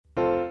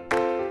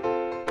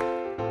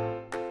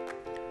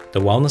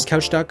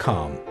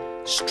thewellnesscouch.com,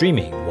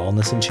 streaming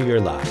wellness into your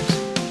lives.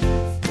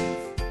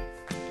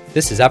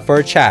 This is Up for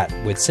a Chat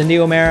with Cindy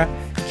O'Meara,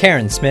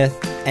 Karen Smith,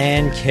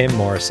 and Kim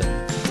Morrison.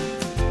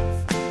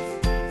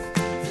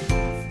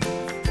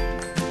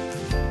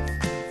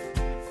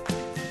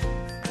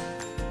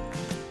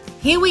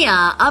 Here we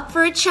are, up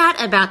for a chat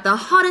about the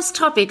hottest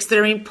topics that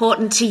are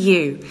important to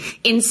you,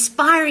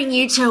 inspiring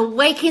you to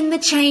awaken the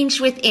change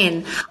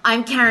within.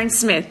 I'm Karen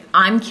Smith.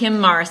 I'm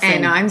Kim Morrison.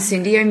 And I'm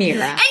Cindy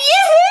O'Meara. And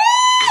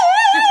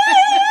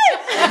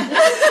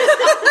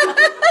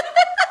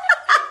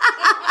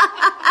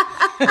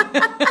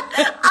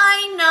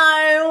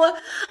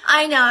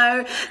I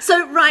know.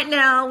 So right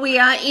now we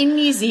are in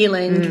New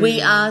Zealand.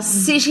 We are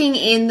sitting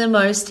in the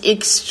most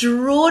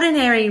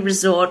extraordinary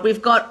resort.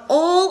 We've got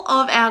all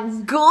of our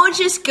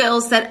gorgeous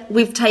girls that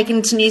we've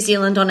taken to New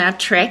Zealand on our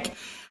trek.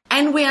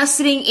 And we are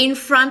sitting in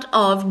front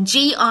of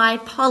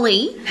G.I.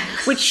 Polly,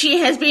 which she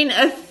has been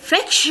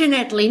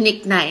affectionately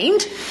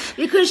nicknamed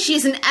because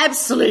she's an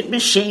absolute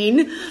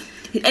machine.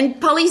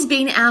 And Polly's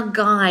been our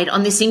guide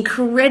on this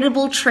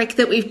incredible trek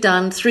that we've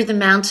done through the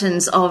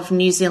mountains of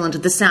New Zealand,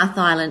 the South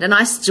Island. And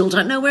I still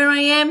don't know where I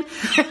am,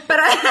 but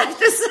I have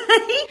to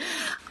say,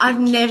 I've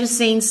never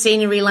seen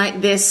scenery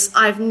like this.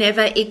 I've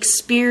never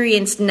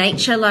experienced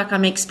nature like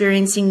I'm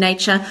experiencing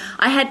nature.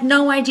 I had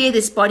no idea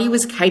this body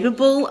was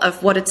capable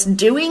of what it's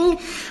doing.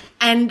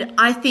 And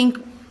I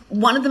think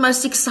one of the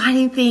most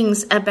exciting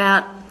things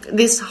about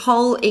this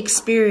whole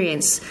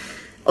experience,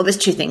 well, there's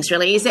two things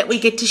really, is that we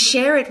get to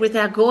share it with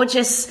our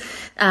gorgeous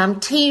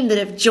team that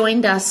have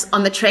joined us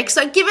on the trek.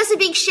 So give us a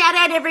big shout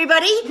out,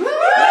 everybody.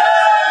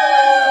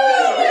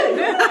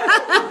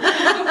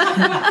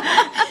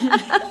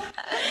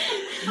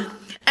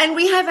 And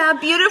we have our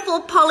beautiful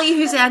Polly,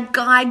 who's our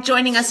guide,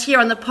 joining us here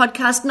on the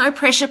podcast. No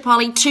pressure,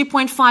 Polly.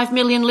 2.5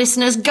 million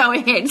listeners. Go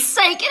ahead.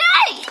 Say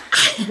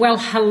g'day. Well,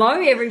 hello,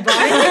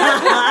 everybody.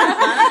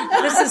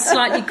 This is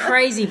slightly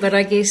crazy, but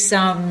I guess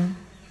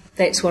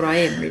that's what I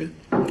am, really.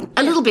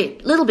 A little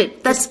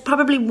bit. That's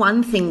probably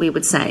one thing we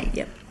would say.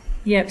 Yep.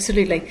 Yeah,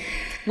 absolutely.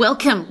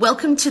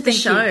 Welcome to the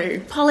show.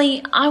 You.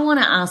 Polly, I want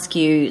to ask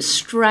you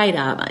straight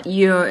up,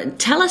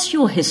 tell us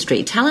your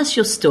history, tell us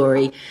your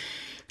story,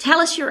 tell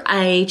us your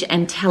age,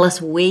 and tell us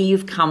where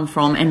you've come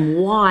from and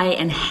why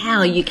and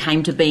how you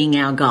came to being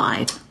our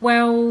guide.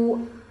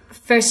 Well,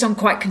 first I'm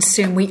quite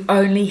concerned we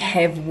only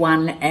have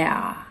 1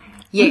 hour.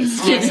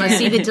 Yes, I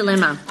see the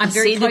dilemma. I'm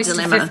very close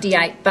to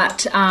 58,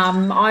 but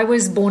I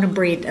was born and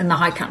bred in the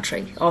high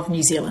country of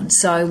New Zealand.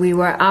 So we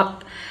were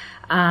up,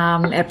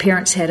 our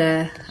parents had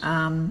a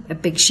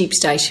big sheep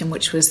station,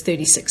 which was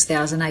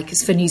 36,000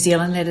 acres for New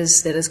Zealand. That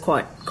is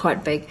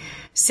quite big.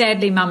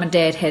 Sadly, Mum and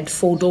Dad had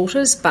 4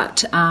 daughters,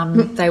 but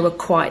they were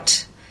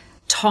quite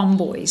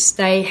tomboys.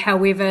 They,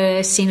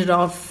 however, sent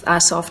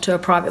us off to a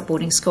private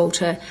boarding school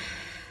to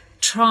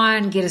try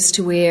and get us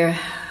to wear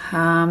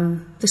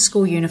the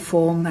school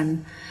uniform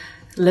and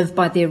live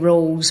by their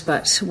rules,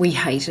 but we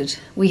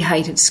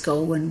hated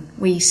school, and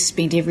we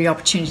spent every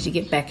opportunity to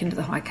get back into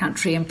the high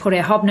country and put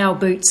our hobnail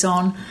boots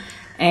on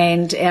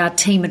and our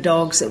team of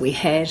dogs that we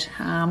had.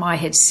 I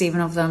had 7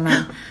 of them.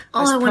 And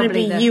I want to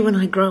be you when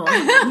I grow up.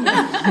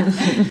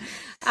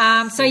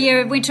 So yeah,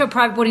 I went to a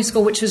private boarding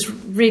school, which was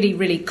really,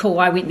 really cool.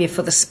 I went there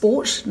for the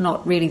sport,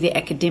 not really the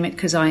academic,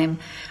 because I am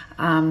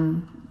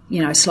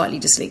slightly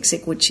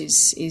dyslexic, which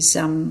is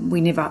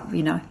we never,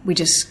 we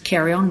just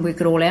carry on,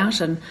 work it all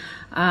out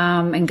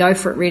and go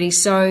for it really.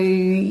 So,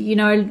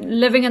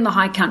 living in the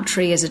high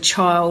country as a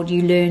child,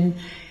 you learn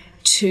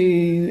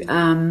to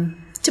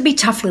be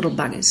tough little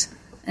buggers.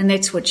 And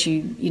that's what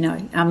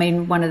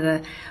one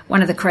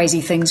of the crazy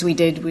things we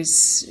did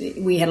was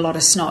we had a lot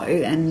of snow,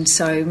 and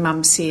so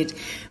Mum said,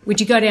 would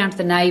you go down to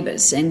the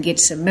neighbours and get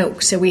some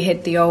milk? So we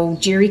had the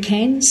old jerry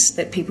cans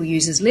that people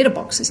use as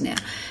letterboxes now,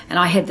 and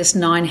I had this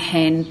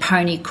 9-hand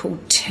pony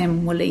called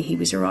Tim Willie. He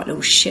was a right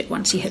little shit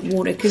once he hit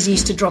water, because he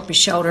used to drop his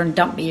shoulder and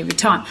dump me every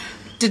time.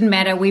 Didn't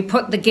matter, we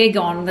put the gig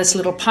on this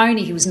little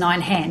pony. He was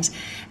 9 hands,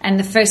 and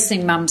the first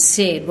thing Mum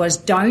said was,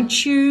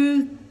 don't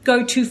you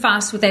go too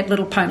fast with that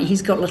little pony,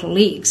 he's got little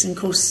legs. And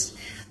of course,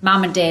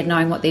 Mum and Dad,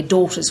 knowing what their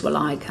daughters were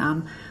like,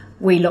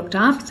 we looked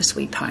after the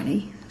sweet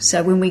pony.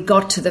 So when we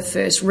got to the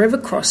first river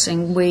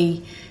crossing,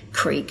 we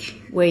took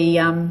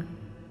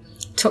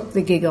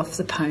the gig off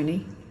the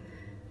pony.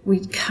 We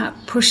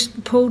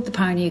pulled the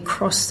pony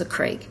across the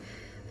creek,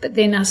 but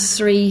then us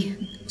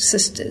 3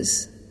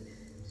 sisters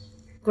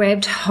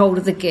grabbed hold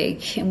of the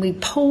gig, and we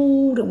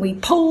pulled and we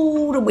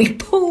pulled and we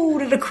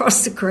pulled it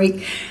across the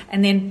creek,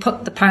 and then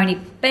put the pony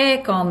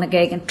back on the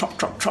gig and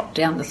trot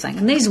down the thing.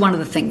 And these are one of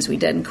the things we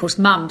did. And of course,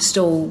 Mum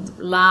still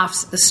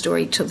laughs at the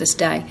story to this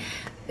day.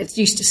 It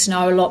used to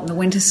snow a lot in the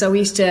winter, so we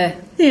used to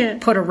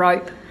put a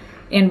rope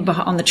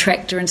on the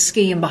tractor and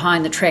ski in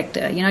behind the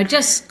tractor.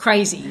 Just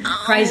crazy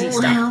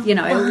stuff.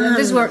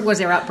 This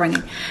was our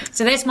upbringing.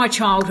 So that's my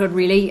childhood,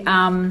 really.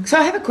 So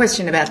I have a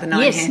question about the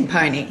 9-hand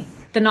pony.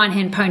 The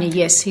 9-hand pony,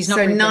 yes. He's not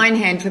so very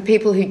 9-hand, for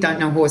people who don't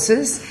know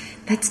horses,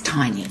 that's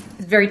tiny.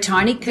 Very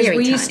tiny, because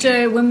we used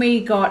to, when we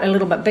got a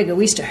little bit bigger,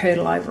 we used to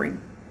hurdle over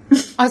him.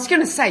 I was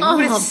going to say, you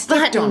would have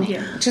stepped on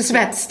him. Just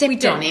about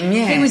stepped on him,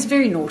 yeah. He was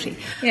very naughty.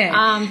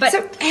 Yeah. But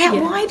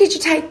why did you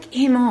take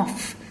him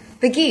off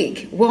the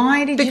gig?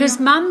 Why did Because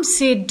Mum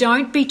said,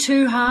 don't be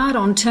too hard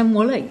on Tim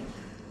Woolley.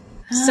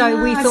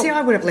 So we thought... See,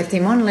 I would have left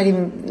him on and let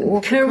him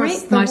walk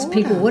across the most water.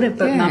 people would have,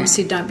 but Mum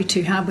said, don't be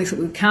too hard. We thought,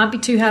 we can't be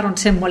too hard on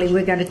Tim Woolley.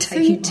 We're going to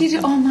take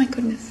him off. Oh, my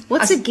goodness.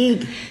 What's a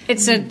gig?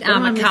 It's a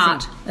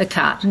cart. A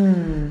cart.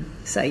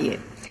 So, yeah.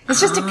 It's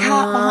just a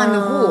cart behind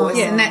the horse,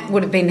 and that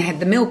would have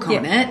had the milk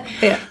on it.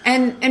 Yeah.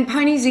 And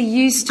ponies are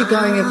used to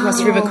going across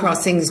river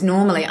crossings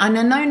normally. I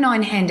know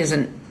Nine Hand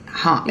isn't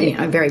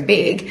high, very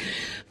big,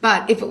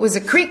 but if it was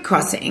a creek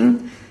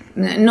crossing,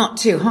 not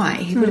too high,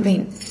 he would have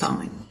been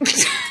fine.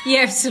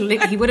 Yeah,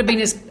 absolutely. He would have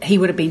been as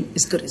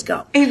good as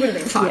gold. He would have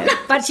been fine. Yeah.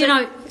 But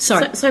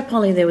sorry. So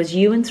Polly, there was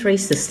you and 3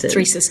 sisters.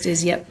 3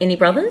 sisters. Yep. Any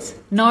brothers?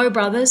 No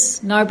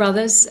brothers.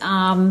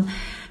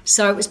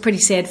 So it was pretty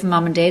sad for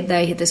Mum and Dad.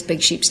 They had this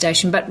big sheep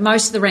station, but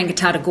most of the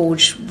Rangitata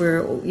Gorge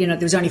were, there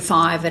was only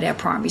 5 at our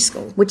primary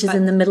school, which is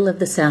in the middle of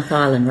the South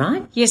Island,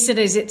 right? Yes, it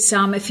is. It's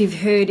if you've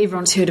heard,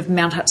 everyone's heard of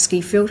Mount Hutt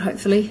Ski Field,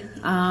 hopefully.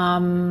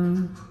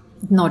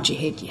 Nod your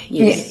head,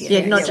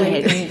 yeah, nod your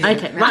head.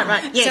 Okay,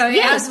 right.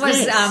 Yes, so ours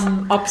was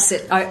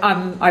opposite,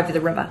 over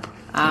the river.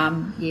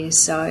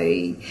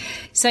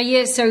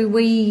 So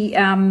we,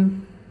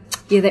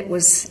 that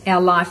was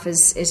our life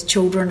as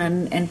children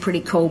and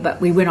pretty cool. But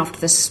we went off to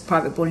this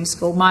private boarding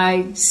school.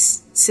 My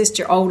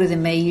sister, older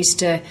than me, used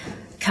to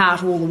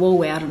cart all the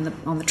wool out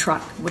on the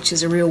truck, which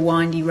is a real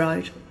windy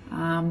road.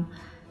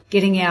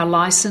 Getting our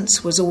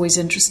licence was always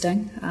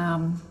interesting.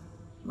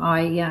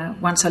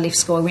 Once I left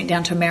school, I went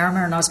down to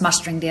Marama and I was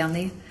mustering down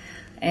there,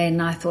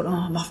 and I thought,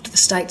 I'm off to the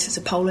States as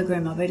a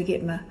pologram. I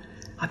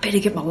better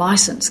get my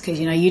licence, because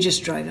you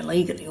just drove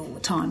illegally all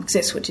the time, because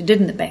that's what you did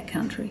in the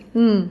backcountry.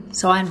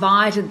 So I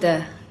invited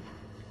the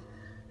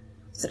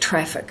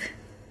traffic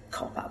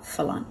cop up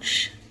for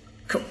lunch,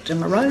 cooked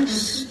him a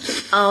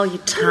roast. Oh, you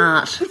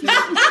tart! Cooked him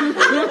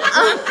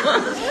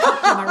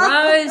a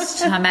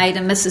roast. I made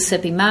a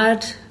Mississippi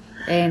mud.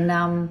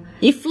 And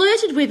you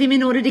flirted with him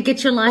in order to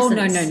get your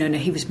licence? Oh, no.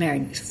 He was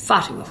married. He was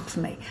far too old for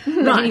me.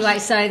 But anyway,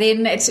 so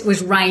then it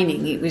was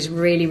raining. It was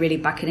really, really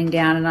bucketing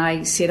down. And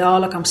I said,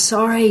 look, I'm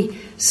sorry,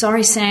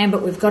 Sam,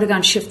 but we've got to go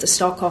and shift the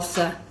stock off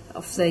the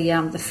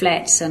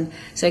flats. And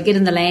so I get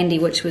in the Landy,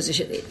 which was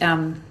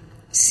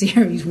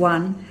Series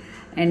 1.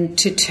 And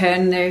to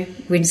turn the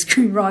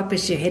windscreen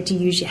wipers, you had to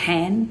use your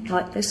hand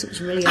like this. It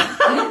was really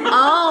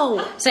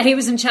odd. So he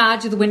was in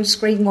charge of the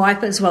windscreen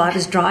wipers while I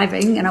was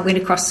driving, and I went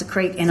across the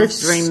creek. And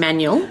that's very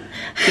manual.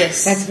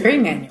 Yes. That's very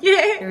manual.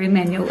 Yeah. Very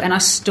manual. And I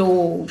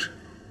stalled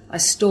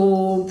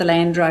the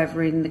Land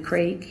Rover in the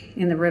creek,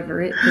 in the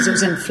river, because it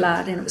was in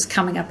flood and it was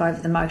coming up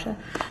over the motor.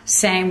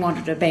 Sam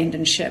wanted to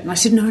abandon ship, and I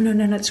said, no,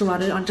 it's all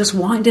right. I just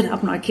wind it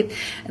up, and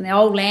and the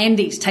old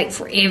Landies take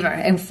forever.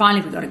 And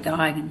finally we got it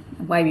going, and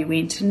away we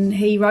went. And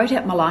he wrote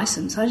out my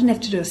licence. I didn't have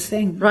to do a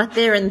thing. Right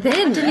there and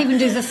then. I didn't even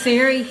do the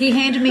theory. He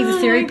handed me the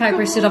theory paper.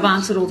 He said, I've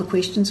answered all the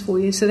questions for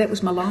you. So that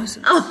was my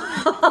licence.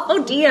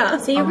 Oh dear.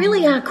 So you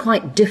really are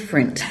quite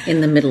different in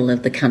the middle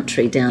of the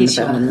country down the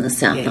bottom of the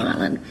South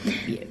Island.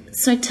 Yeah.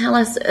 So tell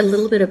us a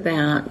little bit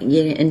about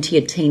into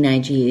your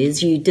teenage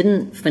years. You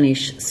didn't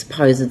finish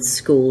supposed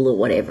school or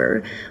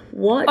whatever.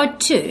 What? I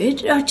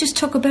did. I just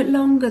took a bit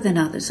longer than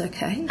others,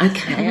 okay?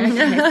 Okay.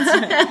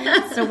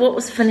 So what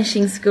was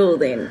finishing school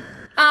then?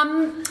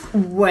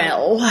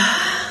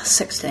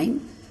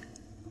 16.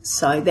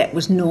 So that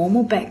was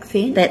normal back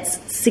then. That's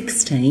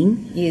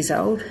 16 years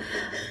old.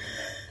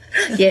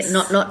 Yeah,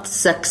 not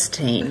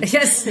 16.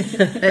 Yes.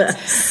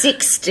 It's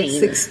 16.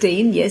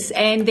 16, yes.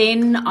 And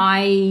then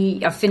I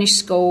finished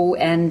school,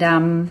 and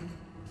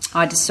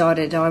I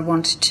decided I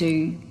wanted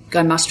to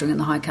go mustering in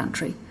the high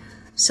country.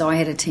 So I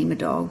had a team of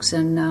dogs,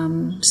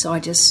 and so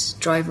I just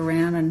drove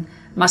around and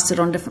mustered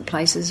on different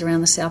places around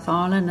the South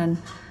Island,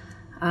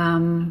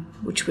 and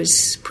which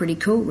was pretty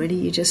cool, really.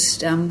 You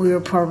just we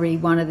were probably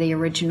one of the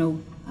original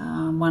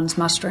ones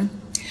mustering.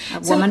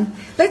 Woman.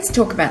 Let's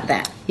talk about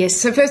that. Yes.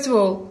 So first of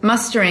all,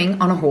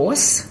 mustering on a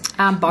horse.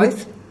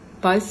 Both.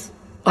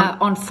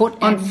 On foot.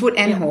 And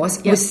horse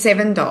with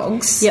 7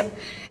 dogs. Yep.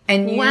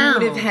 And you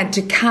would have had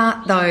to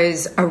cart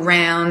those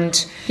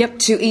around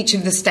to each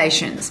of the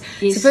stations.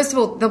 Yes. So first of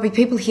all, there'll be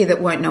people here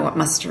that won't know what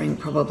mustering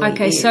probably is.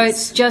 Okay, so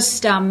it's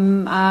just,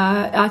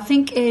 I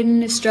think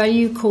in Australia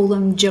you call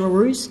them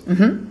gillaroos.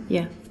 Mm-hmm.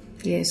 Yeah.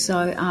 Yeah,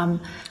 so...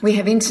 we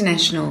have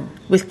international...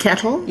 With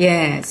cattle?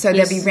 Yeah, so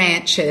there'll be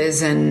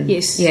ranches and...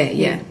 Yes.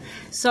 Yeah.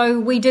 So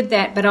we did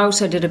that, but I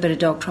also did a bit of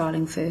dog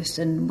trialling first,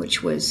 and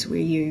which was where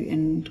you,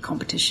 in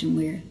competition,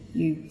 where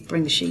you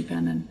bring the sheep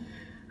in and...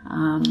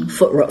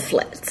 foot rot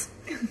flats.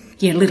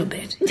 Yeah, a little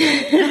bit.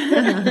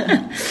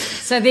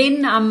 So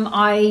then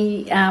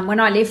when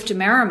I left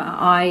Marama,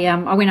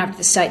 I went over to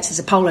the States as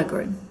a polo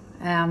groom.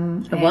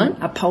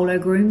 A polo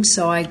groom.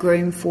 So I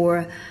groom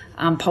for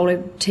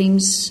polo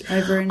teams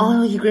over in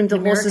you groomed the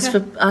America. horses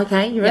for...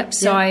 Okay, you're Yep. right.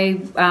 So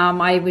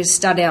I was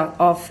started out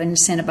off in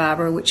Santa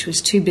Barbara, which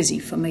was too busy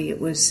for me. It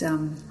was... It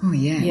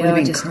would have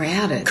been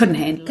crowded. Couldn't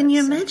handle Can it.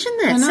 you imagine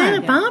that? I know.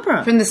 Santa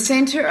Barbara. From the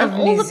centre of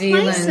all New the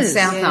Zealand, places.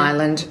 South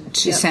Island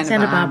to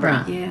Santa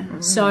Barbara. Yeah.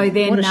 So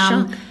then What a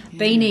shock.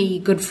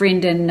 Beanie, good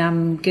friend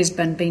in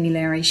Gisborne, Beanie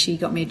Larry, she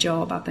got me a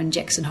job up in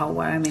Jackson Hole,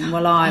 Wyoming.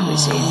 Well, I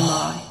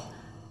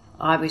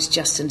was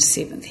just in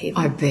seventh heaven.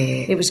 I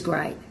bet. It was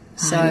great.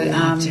 So I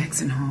love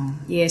Jackson Hole.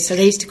 yeah, so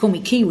they used to call me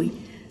Kiwi.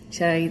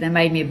 So they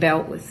made me a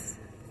belt with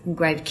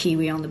engraved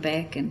Kiwi on the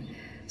back, and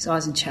so I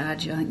was in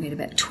charge. I think we had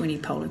about 20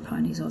 polo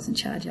ponies. I was in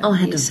charge of.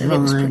 So that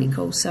was pretty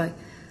cool. So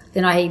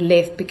then I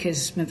left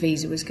because my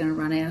visa was going to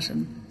run out,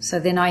 and so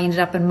then I ended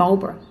up in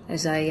Marlborough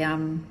as a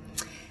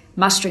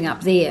mustering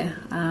up there.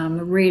 A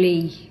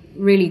really,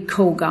 really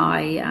cool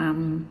guy,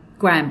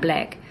 Graham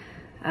Black,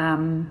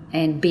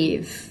 and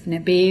Bev. Now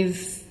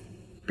Bev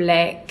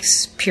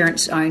Black's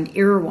parents owned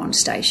Erewhon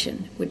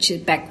Station, which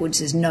is backwards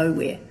is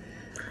nowhere.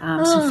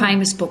 Some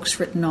famous books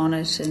written on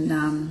it,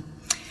 and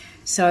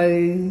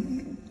so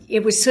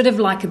it was sort of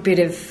like a bit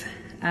of,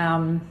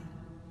 Graham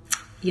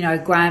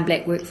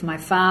Black worked for my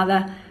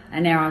father,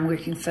 and now I'm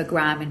working for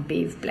Graham and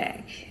Bev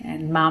Black,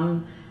 and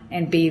Mum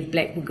and Bev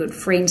Black were good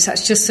friends. So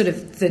it's just sort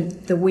of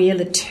the wheel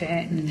had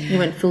turned. You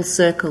went full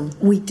circle.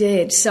 We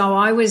did. So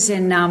I was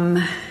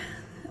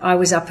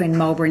up in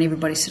Marlborough, and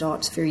everybody said, "Oh,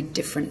 it's very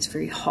different. It's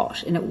very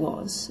hot," and it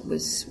was. It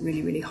was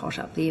really, really hot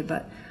up there.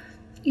 But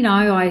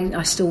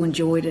I still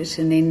enjoyed it.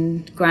 And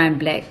then Graham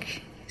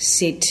Black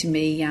said to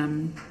me,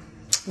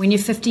 "When you're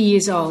 50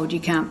 years old, you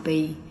can't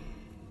be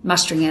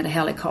mustering out of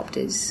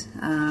helicopters.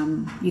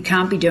 You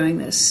can't be doing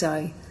this.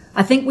 So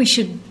I think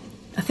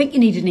you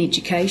need an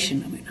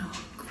education." I went, "Oh,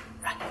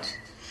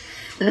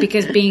 great,"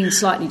 because being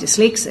slightly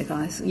dyslexic,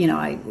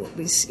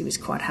 it was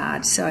quite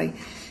hard. So.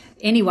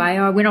 Anyway,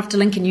 I went off to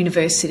Lincoln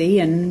University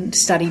and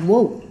studied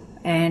wool.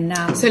 And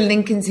so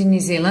Lincoln's in New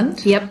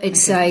Zealand? Yep,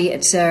 it's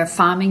a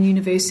farming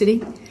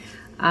university.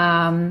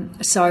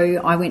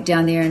 So I went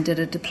down there and did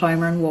a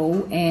diploma in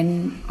wool,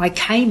 and I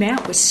came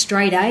out with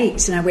straight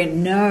A's, and I went,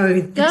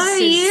 "No, this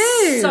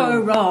is so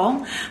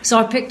wrong." So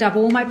I picked up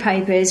all my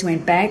papers,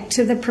 went back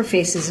to the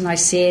professors, and I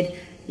said,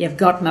 "You've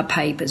got my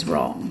papers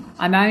wrong.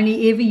 I'm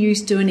only ever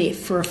used to an F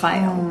for a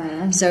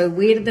fail. So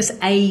where did this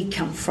A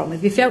come from?"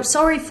 If you felt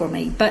sorry for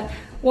me, but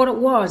what it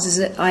was is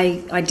that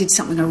I did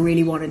something I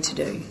really wanted to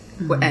do.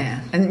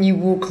 And you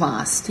wool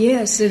classed?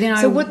 Yeah.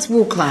 So what's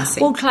wool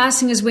classing? Wool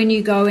classing is when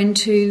you go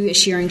into a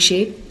shearing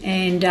shed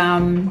and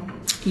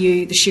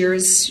the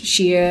shearers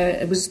shear.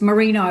 It was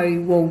merino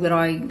wool that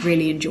I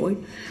really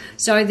enjoyed.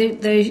 So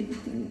the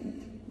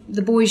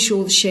boys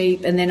shore the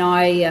sheep, and then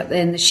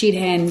and the shed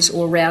hands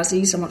or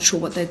rousies, I'm not sure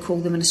what they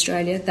call them in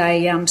Australia,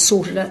 they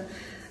sorted it.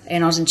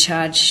 And I was in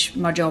charge.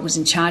 My job was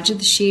in charge of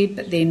the shed.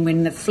 But then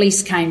when the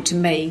fleece came to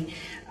me,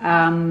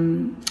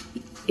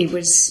 it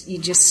was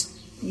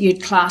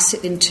you'd class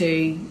it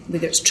into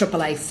whether it's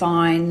AAA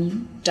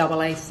fine,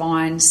 AA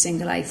fine,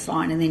 single A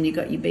fine, and then you've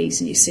got your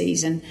B's and your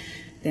C's, and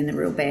then the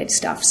real bad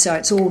stuff. So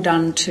it's all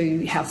done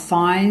to how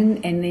fine,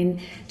 and then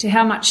to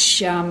how much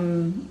how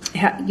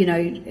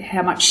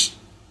much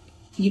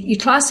you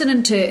class it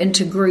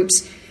into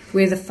groups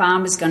where the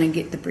farmer's going to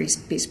get the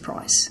best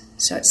price.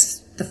 So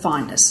it's the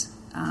fineness,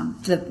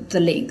 the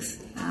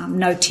length,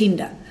 no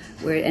tender.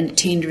 And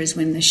tender is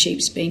when the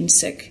sheep's been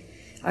sick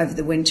over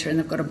the winter and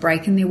they've got a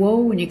break in their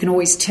wool, and you can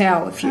always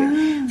tell if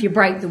you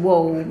break the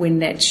wool when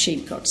that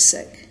sheep got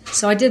sick.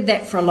 So I did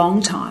that for a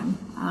long time.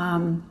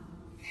 Now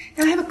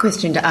I have a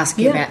question to ask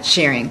you about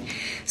shearing.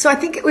 So I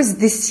think it was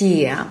this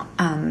year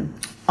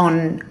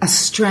on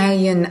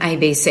Australian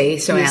ABC,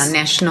 so our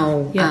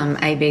national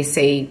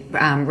ABC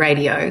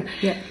radio.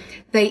 Yeah.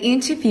 They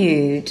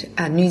interviewed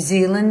a New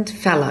Zealand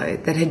fellow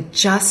that had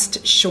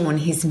just shorn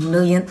his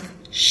 1,000th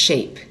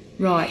sheep.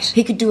 Right.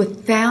 He could do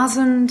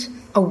 1,000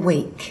 a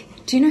week.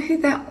 Do you know who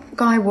that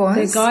guy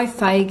was? The Guy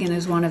Fagan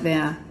is one of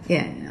our...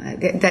 Yeah,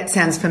 that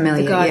sounds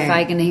familiar. The Guy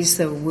Fagan, he's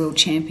the world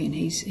champion.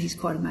 He's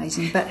quite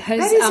amazing. But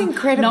his, that is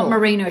incredible. Not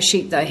merino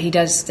sheep, though. He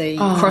does the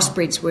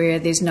crossbreds where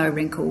there's no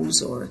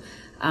wrinkles or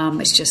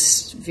it's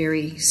just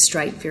very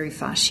straight, very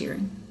fast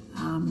shearing.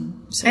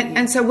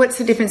 So what's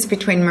the difference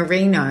between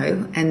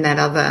merino and that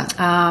other?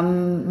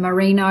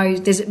 Merino,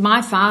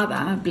 my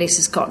father, bless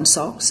his cotton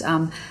socks,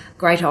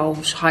 great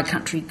old high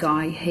country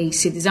guy, he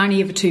said there's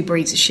only ever two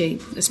breeds of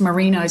sheep. It's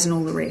merinos and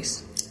all the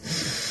rest.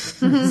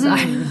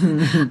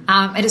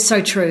 And it's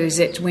so true, is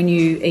that when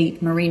you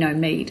eat merino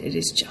meat, it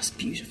is just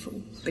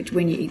beautiful. But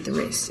when you eat the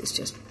rest, it's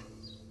just...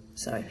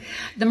 So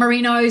the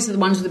merinos are the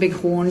ones with the big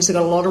horns. They've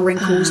got a lot of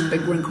wrinkles,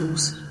 big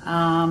wrinkles.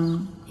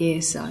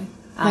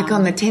 Like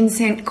on the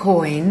 10-cent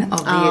coin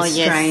of the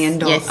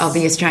Australian of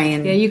the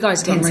Australian. Yeah, you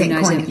guys got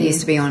 10-cent coin. It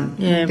used to be on.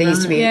 Yeah, there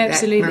used to be that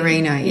absolutely.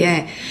 merino.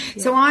 Yeah.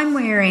 So I'm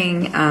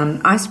wearing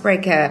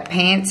icebreaker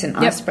pants and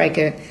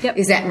icebreaker. Yep.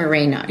 Is that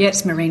merino? Yeah,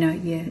 it's merino.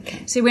 Yeah.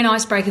 Okay. See, when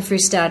Icebreaker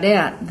first started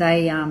out,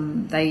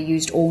 they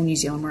used all New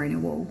Zealand merino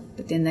wool,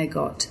 but then they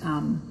got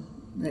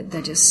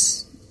They're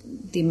just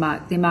their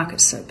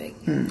market's so big.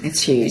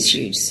 It's huge. It's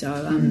huge.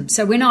 So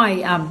so when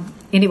I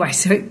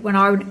when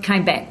I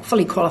came back,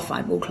 fully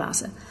qualified wool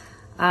classer,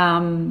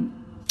 and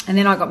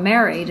then I got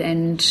married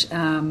and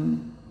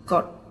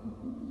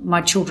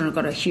my children have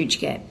got a huge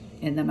gap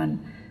in them,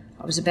 and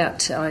I was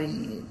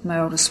my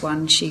oldest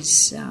one,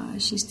 she's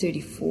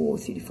 34,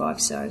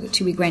 35, so I've got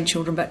 2 wee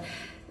grandchildren. But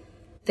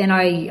then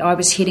I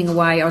was heading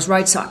away. I was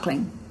road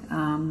cycling,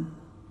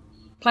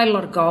 played a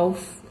lot of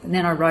golf, and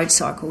then I road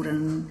cycled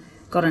and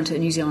got into a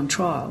New Zealand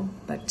trial,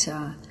 but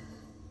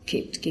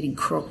kept getting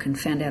crook and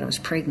found out I was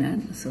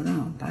pregnant. I thought,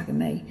 oh, bugger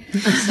me.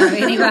 So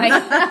anyway,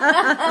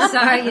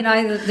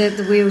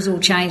 the wheels all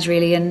changed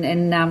really,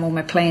 and all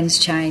my plans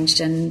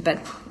changed. But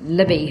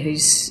Libby,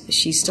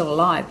 she's still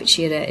alive, but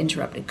she had an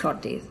interrupted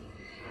cot death.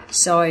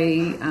 So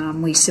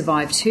we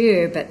survived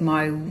her, but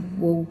my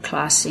wool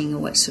classing,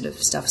 all that sort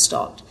of stuff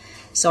stopped.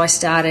 So I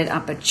started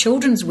up a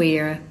children's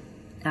wear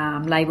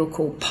label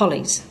called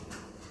Polly's.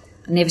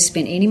 I never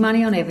spent any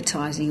money on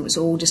advertising. It was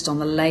all just on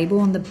the label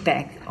on the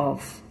back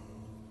of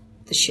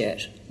the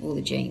shirt or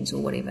the jeans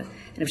or whatever.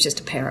 And it was just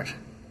a parrot.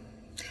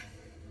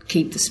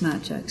 Keep the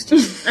smart jokes. So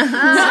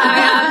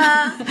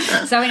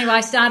anyway,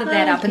 I started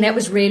that up, and that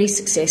was really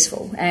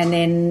successful.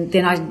 And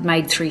then I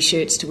made 3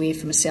 shirts to wear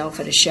for myself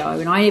at a show,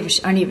 and I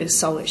only ever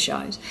sold at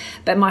shows.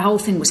 But my whole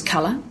thing was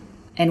colour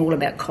and all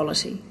about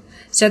quality.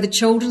 So the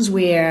children's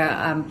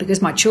wear,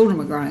 because my children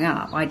were growing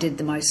up, I did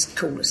the most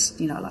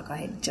coolest, I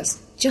had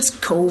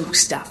just cool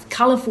stuff,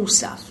 colourful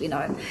stuff,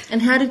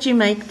 And how did you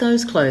make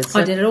those clothes?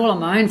 I did it all on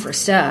my own for a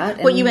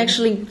start. What, you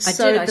actually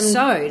sewed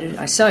them?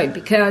 I sewed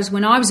because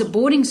when I was at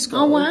boarding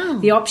school,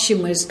 the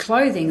option was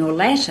clothing or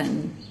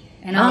Latin.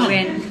 And I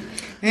went,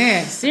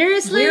 yeah,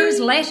 seriously? Where is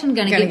Latin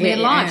going to get me a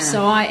life? Yeah.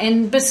 So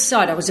and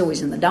beside, I was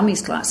always in the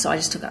dummies class, so I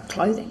just took up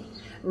clothing.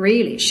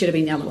 Really, it should have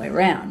been the other way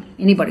around.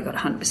 Anybody got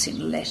 100%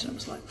 Latin, I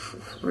was like,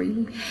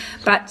 really?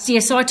 But yeah,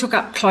 so I took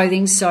up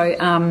clothing. So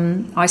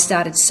I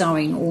started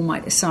sewing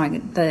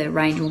the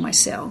range all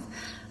myself.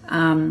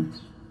 And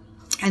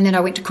then I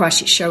went to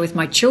Christchurch Show with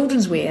my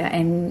children's wear,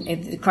 and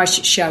the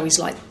Christchurch Show is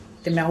like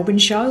the Melbourne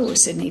Show or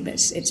Sydney, but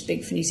it's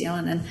big for New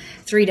Zealand, and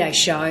 3-day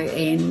show,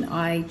 and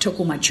I took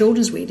all my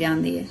children's wear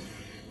down there,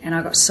 and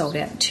I got sold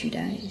out in 2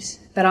 days.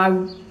 But I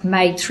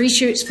made 3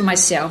 shirts for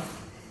myself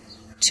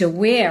to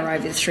wear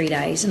over the 3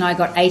 days, and I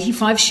got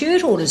 85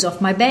 shirt orders off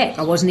my back.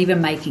 I wasn't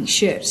even making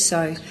shirts.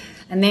 So,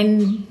 and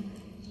then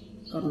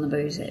got on the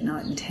booze that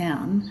night in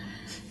town,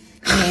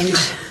 and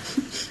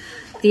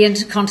the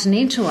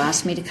Intercontinental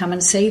asked me to come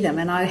and see them,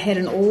 and I had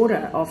an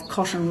order of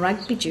cotton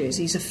rugby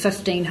jerseys of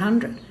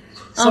 1,500.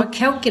 So I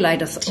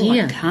calculated, I thought,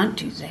 I can't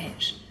do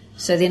that.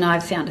 So then I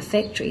found a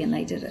factory, and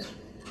they did it.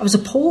 I was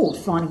appalled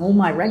finding all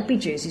my rugby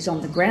jerseys on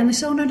the ground. They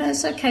said, oh, no,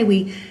 it's okay.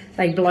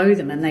 They blow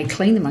them and they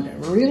clean them. I go,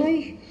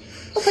 really?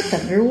 Look at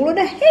them, they're all in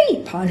a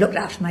heap. I looked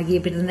after my gear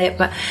better than that,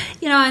 but,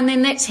 and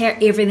then that's how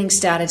everything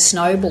started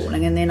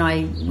snowballing, and then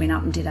I went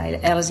up and did a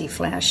Alizé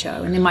Flower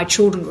Show, and then my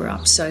children grew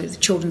up, so the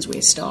children's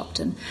wear stopped,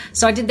 and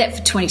so I did that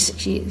for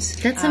 26 years.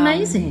 That's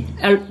amazing.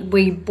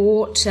 We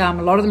bought a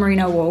lot of the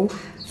merino wool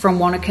from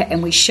Wanaka,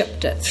 and we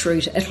shipped it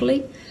through to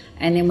Italy,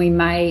 and then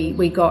they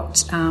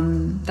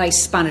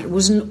spun it. It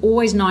wasn't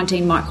always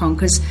 19 micron,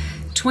 because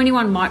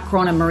 21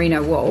 micron of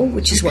merino wool,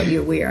 which is what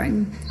you're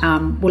wearing,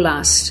 will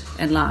last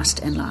and last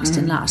and last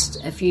and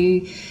last. If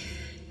you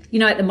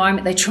at the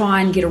moment they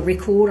try and get a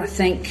record. I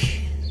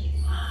think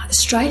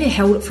Australia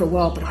held it for a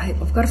while, but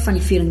I've got a funny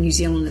feeling New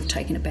Zealand have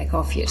taken it back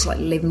off here. It's like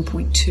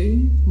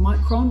 11.2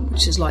 micron,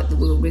 which is like the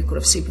world record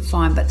of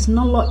superfine, but there's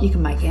not a lot you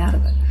can make out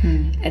of it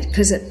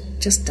because it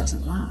just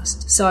doesn't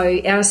last. So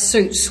our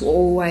suits were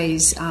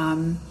always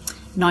 19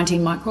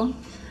 micron.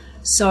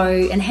 So,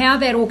 and how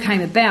that all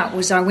came about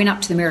was I went up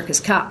to the America's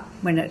Cup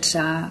when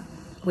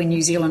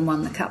New Zealand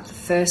won the Cup the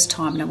first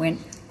time, and I went...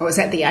 Oh, was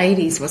that the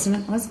 80s, wasn't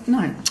it?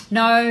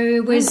 No,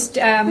 it was in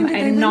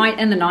the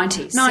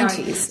 90s.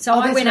 90s. So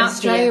I went up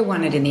Australia there.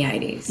 won it in the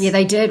 80s. Yeah,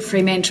 they did,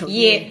 Fremantle.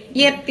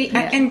 Yep.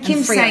 And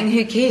Kim's saying,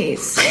 who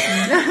cares?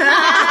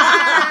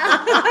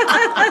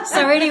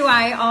 So anyway,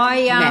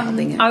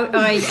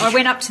 I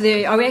went up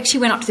to I actually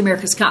went up to the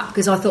America's Cup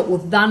because I thought, well,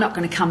 they're not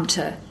going to come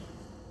to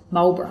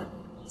Marlborough,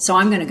 so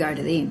I'm going to go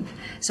to them.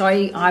 So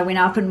I went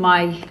up in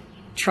my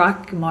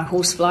truck, my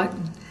horse float,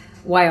 and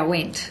away I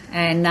went,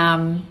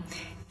 and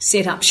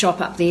set up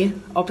shop up there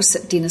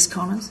opposite Dennis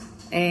Connors.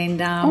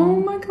 And oh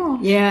my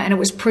God. Yeah, and it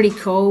was pretty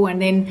cool.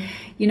 And then,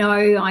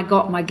 I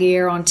got my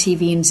gear on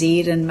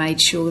TVNZ and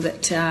made sure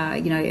that,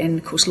 and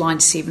of course Line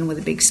 7 were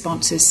the big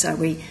sponsors, so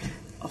we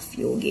off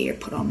your gear,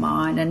 put on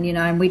mine, and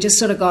and we just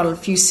sort of got a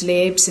few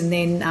celebs, and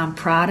then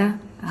Prada,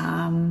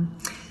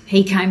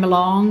 he came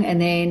along,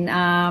 and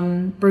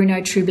then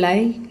Bruno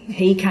Trublet,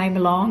 he came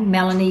along.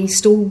 Melanie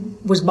still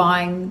was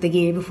buying the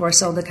gear before I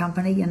sold the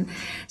company, and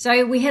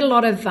so we had a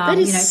lot of. That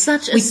is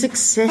such a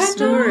success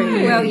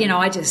story. Well,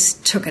 I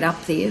just took it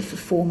up there for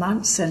 4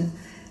 months, and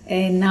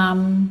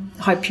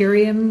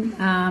Hyperion,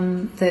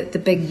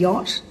 the big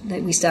yacht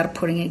that we started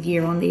putting our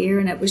gear on there,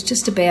 and it was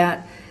just about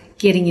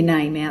getting your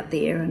name out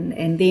there.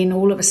 And then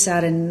all of a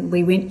sudden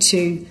we went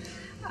to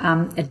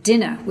a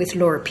dinner with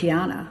Loro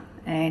Piana,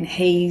 and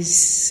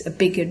he's a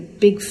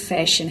big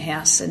fashion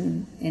house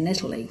in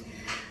Italy.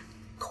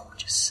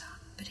 Gorgeous,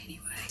 but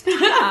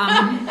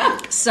anyway.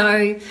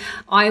 So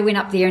I went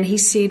up there and he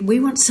said, we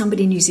want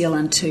somebody in New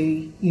Zealand to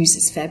use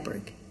this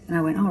fabric. And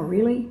I went, oh,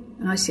 really?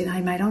 And I said,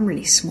 hey, mate, I'm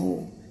really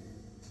small.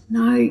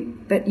 No,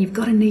 but you've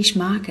got a niche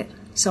market.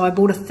 So I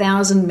bought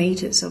 1,000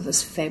 metres of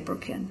this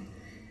fabric in,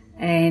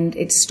 and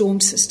it's Storm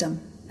System,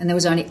 and there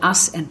was only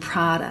us and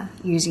Prada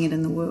using it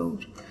in the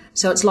world.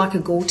 So it's like a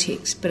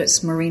Gore-Tex, but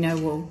it's merino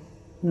wool,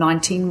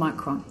 19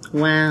 micron.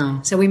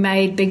 Wow. So we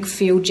made big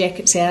field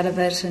jackets out of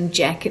it, and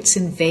jackets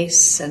and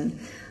vests, and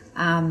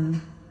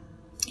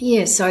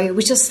so it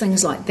was just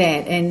things like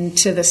that. And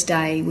to this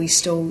day, we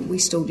still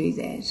do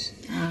that.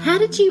 How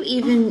did you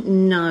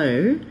even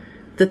know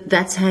that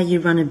that's how you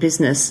run a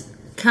business,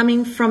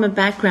 coming from a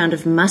background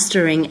of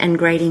mustering and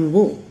grading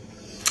wool?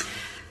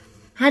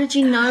 How did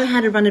you know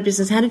how to run a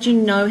business? How did you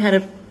know how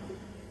to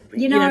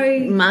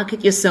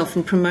market yourself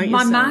and promote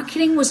yourself? My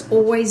marketing was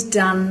always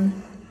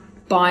done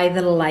by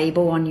the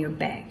label on your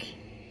back,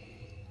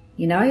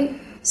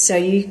 So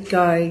you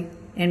go,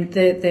 and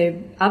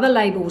the other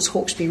label was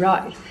Hawkesbury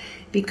Road,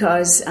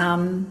 because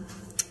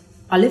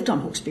I lived on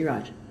Hawkesbury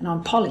Road and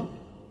I'm Polly.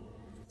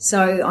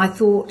 So I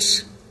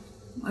thought,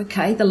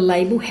 okay, the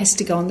label has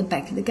to go on the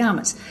back of the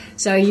garments.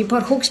 So you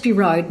put Hawkesbury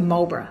Road,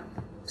 Marlborough,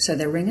 so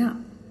they ring up.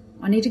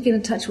 I need to get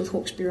in touch with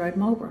Hawkesbury Road,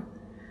 Marlborough.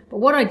 But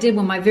what I did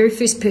when my very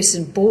first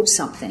person bought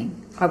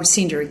something, I would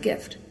send her a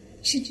gift.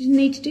 She said, you didn't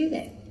need to do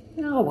that.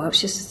 Oh, well,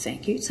 it's just a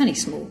thank you. It's only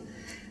small.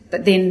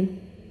 But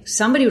then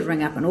somebody would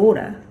ring up an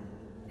order,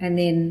 and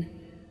then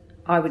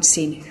I would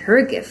send her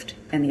a gift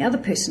and the other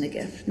person a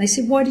gift. And they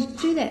said, why did you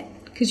do that?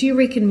 Because you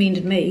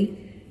recommended me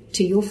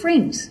to your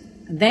friends.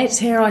 And that's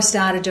how I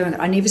started doing it.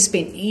 I never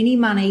spent any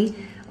money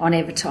on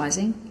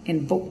advertising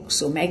in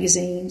books or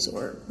magazines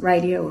or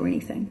radio or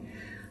anything.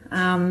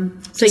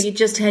 So you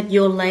just had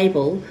your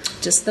label,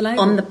 just the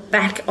label on the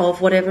back of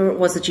whatever it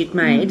was that you'd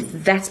made.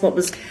 That's what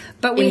was.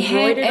 But we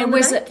had it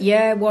was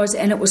it was,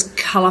 and it was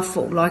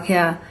colourful. Like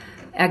our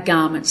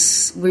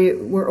garments,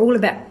 we're all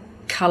about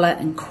colour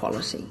and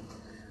quality.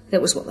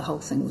 That was what the whole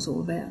thing was all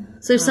about.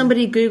 So if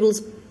somebody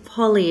Googles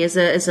Polly as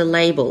a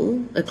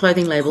label, a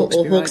clothing label,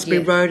 Hawkesbury or Hawkesbury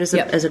Road as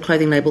a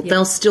clothing label,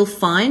 they'll still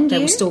find you. They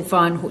will still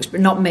find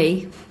Hawkesbury, not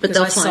me, but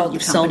they'll find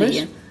you've sold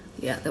it.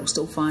 Yeah, they'll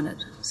still find it.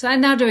 So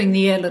they're doing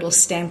their little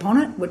stamp on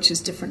it, which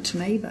is different to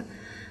me, but...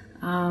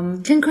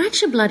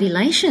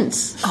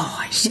 Congratulations. Oh,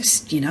 I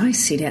just,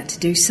 set out to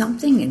do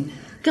something and...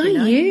 Go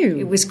you.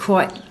 It was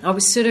I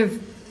was sort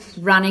of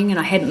running and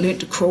I hadn't learnt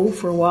to crawl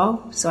for a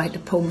while, so I had to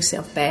pull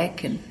myself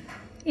back and,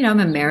 my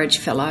marriage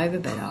fell over,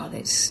 but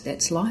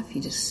that's life.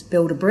 You just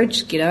build a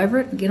bridge, get over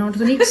it and get on to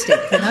the next step,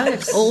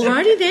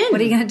 Alrighty then.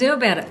 What are you going to do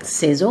about it?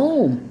 Says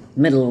all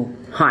middle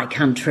high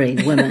country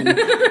women.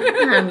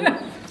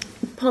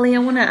 Polly, I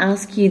want to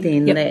ask you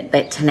then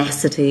that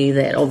tenacity,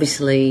 that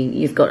obviously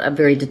you've got a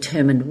very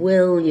determined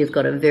will, you've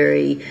got a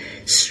very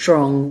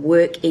strong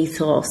work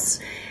ethos.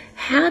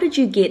 How did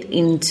you get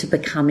into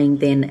becoming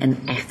then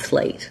an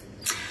athlete?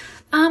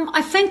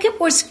 I think it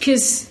was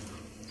because,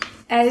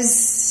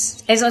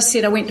 as I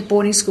said, I went to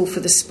boarding school for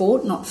the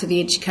sport, not for the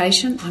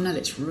education. I know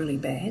that's really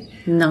bad.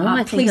 No,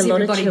 I think a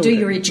lot of children. Please, everybody, do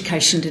your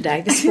education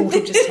today. The sport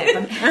will just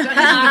happen.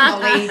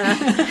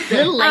 A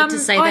little late to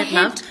say that,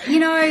 love.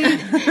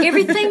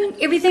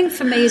 Everything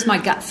for me is my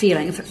gut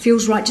feeling. If it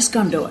feels right, just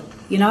go and do it.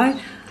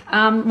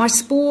 My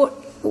sport.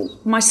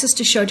 My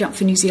sister show jumped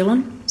for New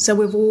Zealand, so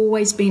we've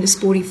always been a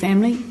sporty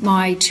family.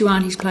 My two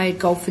aunties played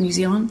golf for New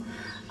Zealand.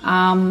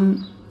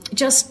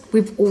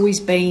 We've always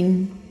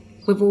been.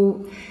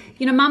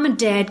 Mum and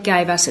Dad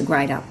gave us a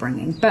great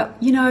upbringing,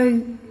 but,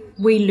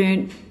 we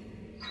learnt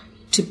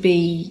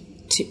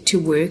to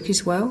work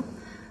as well.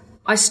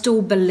 I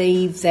still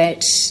believe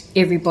that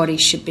everybody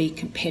should be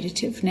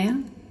competitive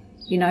now,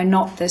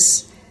 not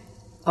this,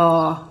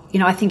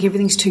 I think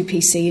everything's too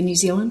PC in New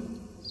Zealand.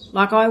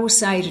 Like I will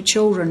say to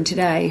children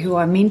today who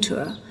I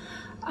mentor,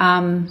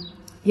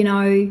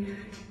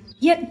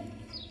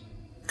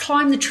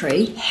 climb the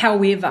tree.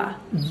 However,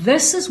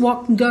 this is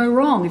what can go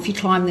wrong if you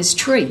climb this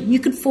tree. You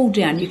could fall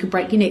down, you could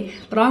break your neck,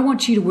 but I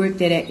want you to work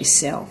that out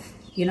yourself,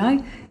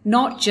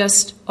 not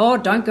just,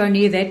 don't go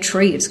near that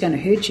tree, it's going to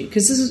hurt you,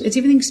 because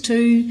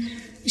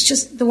it's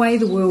just the way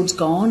the world's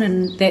gone,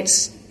 and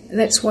that's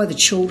why the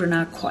children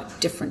are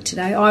quite different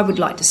today. I would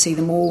like to see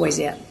them always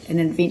out in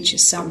an adventure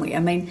somewhere. I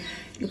mean,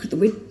 look at the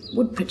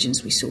wood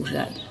pigeons we saw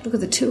today. Look at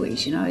the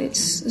tuis,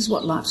 this is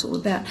what life's all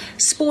about.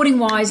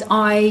 Sporting-wise,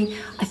 I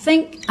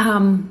think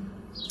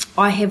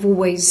I have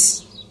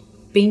always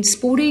been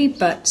sporty,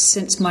 but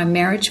since my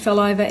marriage fell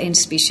over, and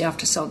especially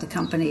after I sold the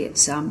company, it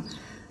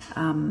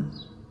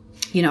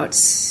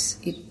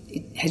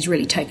has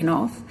really taken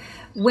off.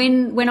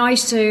 When I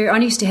used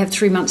to have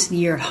 3 months of the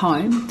year at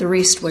home. The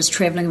rest was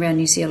travelling around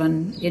New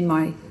Zealand in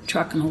my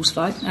truck and horse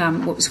float.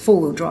 It was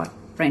 4-wheel drive.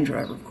 Range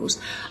Rover, of course,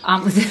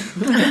 with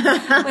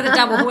a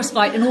double horse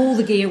float, and all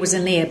the gear was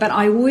in there. But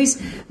I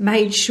always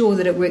made sure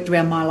that it worked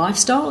around my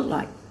lifestyle,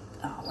 like,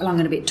 well, I'm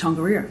going to be at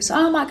Tongariro, so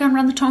I might go and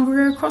run the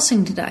Tongariro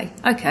crossing today.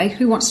 Okay,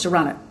 who wants to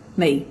run it?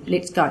 Me.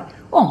 Let's go.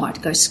 Oh, I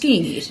might go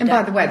skiing here today. And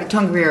by the way, the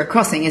Tongariro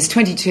crossing is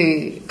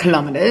 22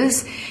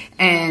 kilometres,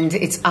 and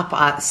it's up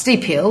a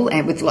steep hill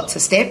and with lots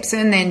of steps,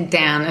 and then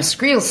down a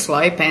screel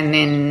slope, and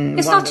then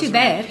it's not too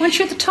bad. Once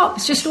you're at the top,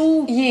 it's just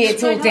all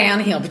it's all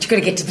downhill, but you've got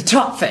to get to the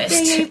top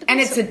first. Yeah, and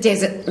it's a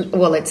desert.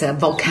 Well, it's a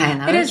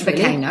volcano. It is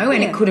really,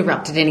 and it could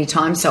erupt at any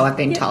time. So I've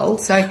been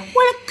told. So well,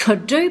 it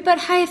could do, but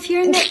hey, if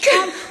you're in that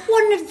time,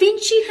 what an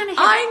adventure you're going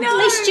to have! I know. At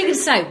least you can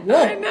say,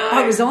 "Whoa,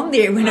 I was on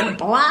there when it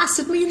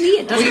blasted me in the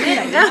air." Doesn't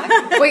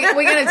matter.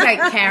 We're going to take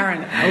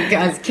Karen.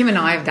 Guys, Kim and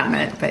I have done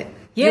it, but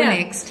you're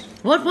next.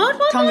 What?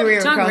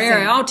 Tongariro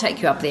crossing. I'll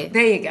take you up there.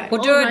 There you go.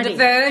 We'll do a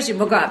diversion.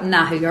 We'll go up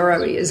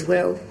Ngāhurori as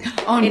well.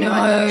 Oh, anyway.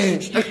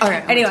 no. All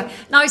right. Anyway,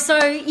 no, so,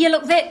 yeah,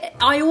 look, that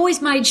I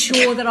always made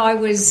sure that I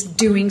was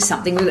doing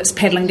something, whether it's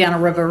paddling down a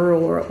river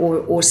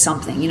or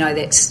something. You know,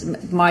 that's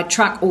my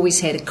truck always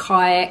had a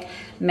kayak,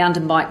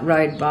 mountain bike,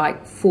 road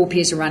bike, 4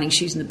 pairs of running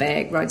shoes in the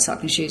bag, road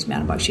cycling shoes,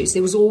 mountain bike shoes.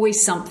 There was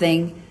always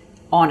something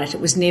on it.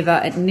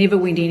 It never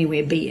went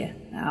anywhere bare.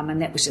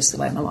 And that was just the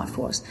way my life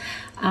was.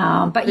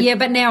 But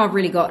now I've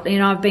really got,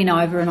 I've been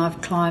over and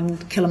I've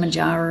climbed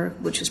Kilimanjaro,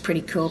 which was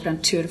pretty cool. I've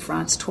done Tour de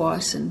France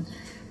twice and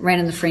ran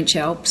in the French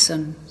Alps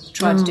and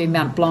tried to do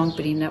Mount Blanc,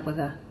 but ended up with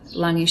a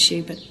lung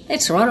issue. But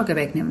that's all right, I'll go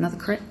back and have another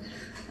crack.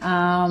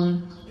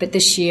 But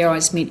this year I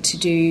was meant to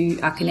do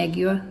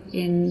Aconcagua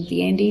in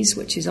the Andes,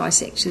 which is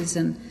ice axes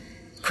and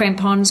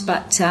crampons,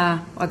 but I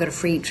got a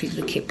free entry to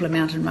the Kepler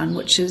Mountain Run,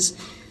 which is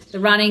the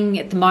running.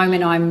 At the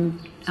moment I'm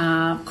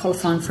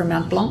qualifying for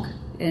Mount Blanc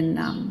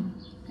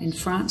in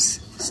France.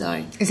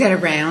 So is that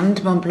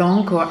around Mont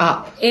Blanc or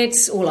up?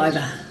 It's all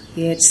over.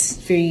 Yeah,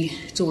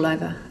 it's all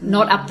over.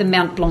 Not up the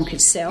Mount Blanc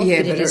itself, but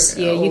it is.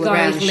 Yeah, you go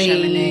around Italy,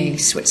 Chamonix,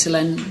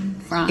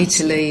 Switzerland, France,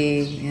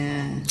 Italy.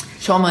 Yeah,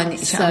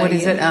 Chamonix. What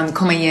is it?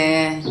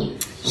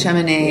 Courmayeur,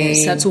 Chamonix.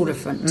 Yeah, so it's all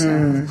different.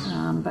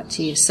 But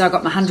yeah, so I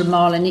got my 100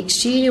 miler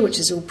next year, which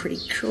is all pretty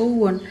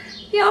cool, and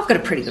yeah, I've got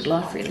a pretty good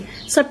life, really.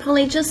 So,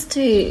 Polly, just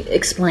to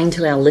explain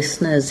to our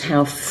listeners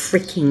how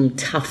freaking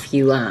tough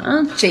you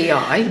are.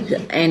 G.I.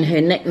 And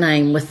her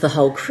nickname with the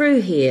whole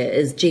crew here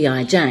is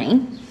G.I.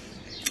 Jane.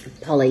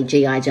 Polly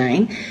G.I.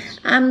 Jane.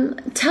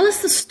 Tell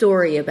us the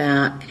story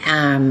about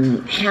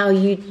how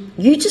you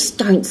just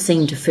don't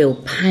seem to feel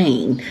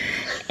pain.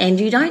 And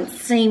you don't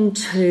seem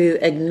to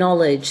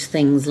acknowledge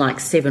things like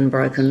 7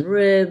 broken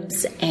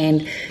ribs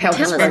and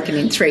pelvis broken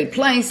in 3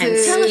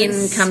 places, and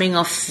skin coming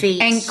off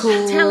feet,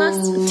 ankles. Tell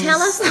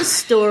us the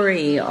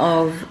story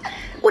of.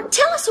 Well,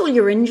 tell us all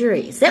your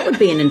injuries. That would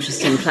be an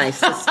interesting place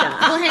to start.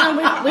 Well,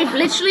 hang on.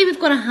 We've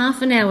got a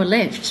half an hour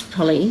left,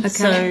 Polly. Okay.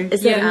 So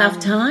is that enough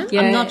time?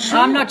 Yeah,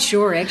 I'm not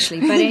sure.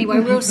 Actually. But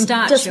anyway, we'll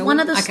start. Just one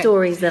of the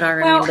stories that I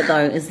remember,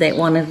 though, is that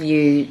one of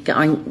you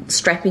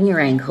strapping your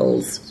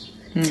ankles.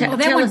 Well,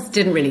 that one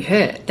didn't really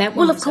hurt.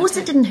 Well, of course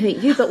it didn't hurt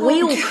you, but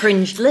we all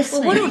cringed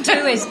listening. Well, what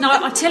I'll do is,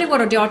 I'll tell you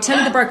what I'll do. I'll tell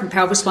you the broken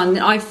pelvis one.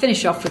 I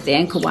finish off with the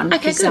ankle one.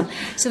 Okay, good.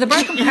 So the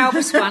broken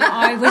pelvis one,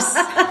 I was...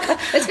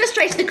 Let's go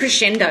straight to the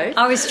crescendo.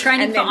 I was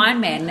training for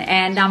Ironman,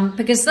 and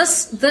because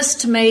this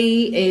to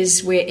me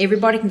is where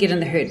everybody can get in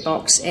the hurt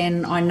box,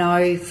 and I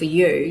know for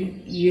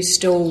you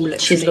still literally...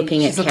 She's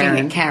looking at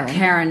Karen.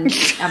 Karen,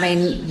 I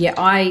mean, yeah,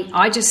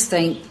 I just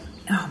think...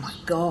 Oh my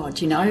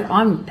God,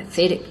 I'm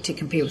pathetic to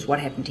compare with what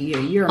happened to you.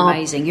 You're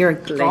amazing. You're a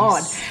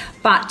god.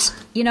 But,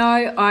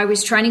 I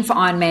was training for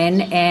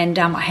Ironman and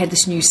I had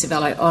this new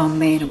Cervelo. Oh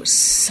man, it was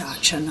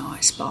such a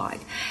nice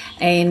bike.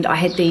 And I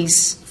had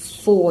these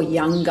 4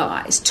 young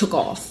guys took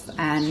off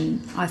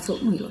and I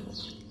thought, well, look,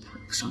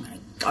 I'm going to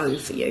go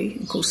for you.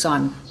 Of course,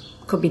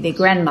 could be their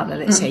grandmother,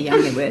 that's how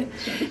young they were.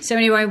 So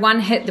anyway, one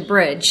hit the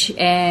bridge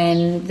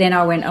and then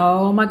I went,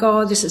 oh my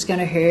God, this is going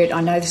to hurt. I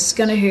know this is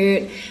going to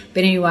hurt.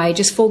 But anyway,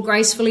 just fall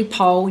gracefully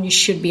pole and you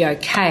should be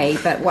okay.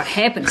 But what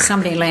happened,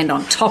 somebody landed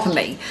on top of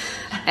me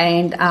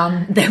and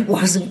it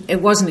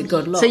wasn't a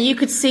good look. So you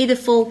could see the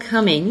fall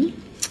coming?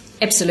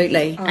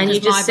 Absolutely. And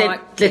you just said,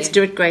 let's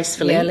do it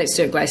gracefully. Yeah, let's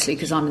do it gracefully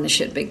because I'm in the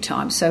shit big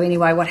time. So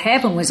anyway, what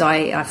happened was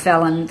I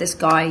fell and this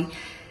guy...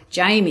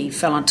 Jamie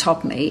fell on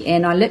top of me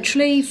and I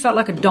literally felt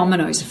like a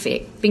dominoes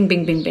effect. Bing,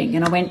 bing, bing, bing.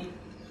 And I went...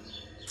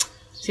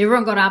 So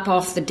everyone got up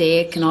off the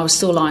deck and I was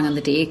still lying on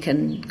the deck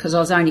and because I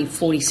was only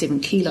 47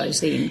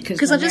 kilos then.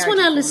 Because I just want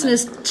our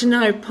listeners to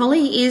know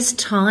Polly is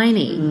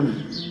tiny.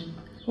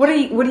 What do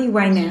you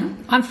weigh now?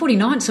 I'm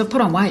 49, so I've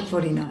put on weight.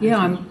 49. Yeah,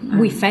 I'm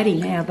wee fatty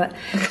now, but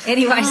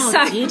anyway,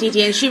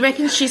 dear. And she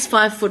reckons she's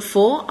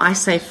 5'4". I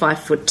say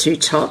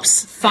 5'2"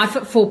 tops.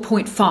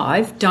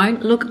 5'4.5".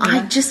 Don't look.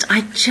 I just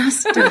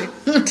don't.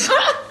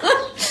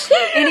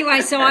 Anyway,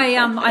 so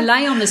I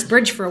lay on this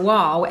bridge for a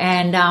while,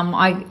 and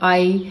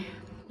I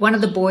one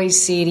of the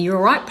boys said, "Are you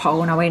all right,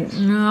 Pole?" And I went,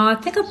 "No, I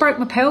think I broke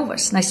my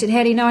pelvis." And they said,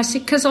 "How do you know?" I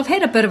said, "Because I've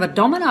had a bit of a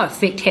domino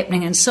effect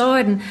happening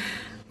inside."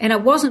 And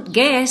it wasn't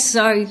gas,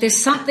 so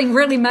there's something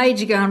really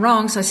major going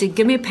wrong. So I said,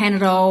 give me a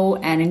Panadol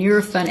and a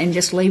Nurofen and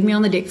just leave me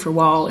on the deck for a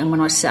while. And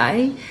when I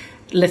say,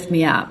 lift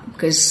me up,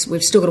 because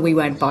we've still got a wee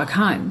way to bike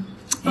home.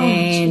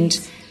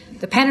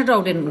 The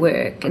Panadol didn't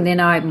work, and then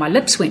my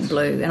lips went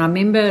blue. And I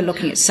remember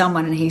looking at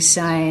someone and he's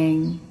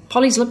saying,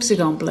 Polly's lips have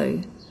gone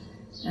blue.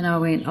 And I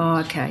went, oh,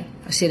 okay.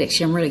 I said,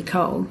 actually, I'm really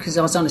cold, because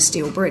I was on a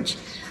steel bridge.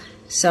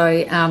 So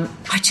I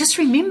just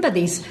remember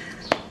these...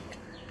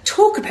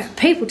 talk about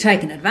people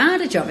taking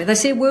advantage of it. They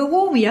said, well,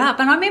 warm me up.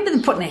 And I remember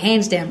them putting their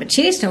hands down my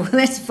chest. And, well,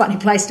 that's a funny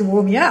place to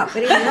warm you up.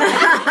 But anyway.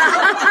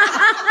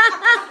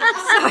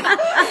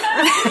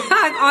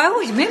 I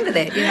always remember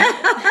that, you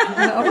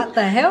know. What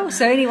the hell?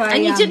 So anyway.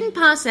 And you didn't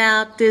pass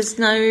out? There's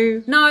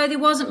no... No, there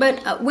wasn't.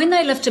 But when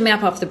they lifted me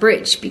up off the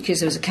bridge,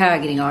 because there was a car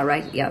getting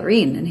irate at the other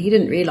end, and he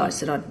didn't realise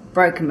that I'd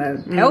broken my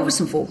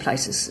pelvis in 4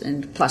 places,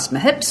 and plus my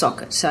hip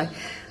socket. So...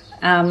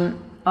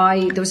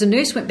 there was a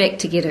nurse went back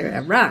to get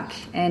a rug,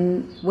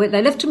 and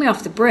they lifted me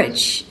off the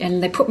bridge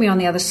and they put me on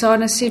the other side,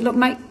 and I said, look,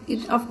 mate,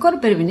 I've got a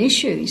bit of an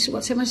issue. He said,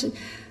 what's happened? I said,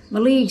 my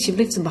legs, you've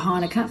left them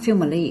behind, I can't feel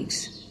my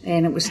legs.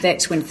 And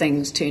that's when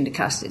things turned to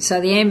custard. So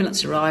the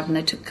ambulance arrived and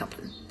they took a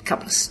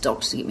couple of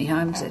stops to get me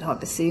home because I had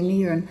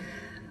hypothermia,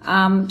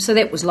 and so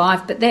that was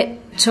life. But that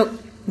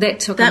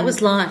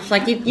was life.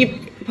 Like you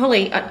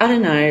Polly, I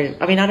don't know.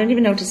 I mean, I don't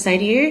even know what to say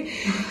to you.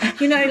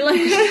 You know, like...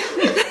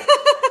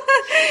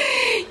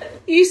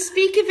 You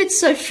speak of it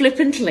so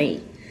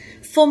flippantly.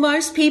 For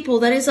most people,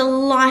 that is a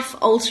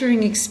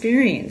life-altering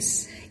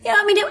experience. Yeah,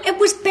 I mean, it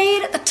was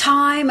bad at the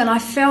time, and I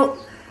felt,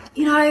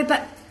 you know,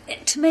 but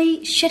to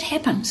me, shit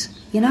happens,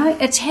 you know.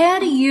 It's how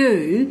do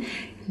you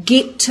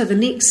get to the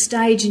next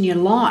stage in your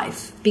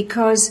life,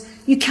 because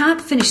you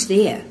can't finish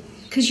there,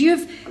 because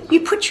you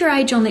put your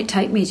age on that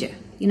tape measure.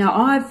 You know,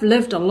 I've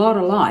lived a lot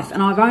of life,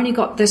 and I've only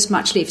got this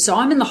much left. So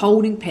I'm in the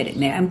holding paddock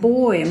now, and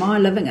boy, am I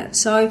living it.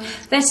 So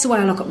that's the way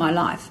I look at my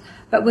life.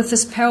 But with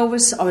this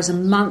pelvis, I was a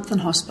month in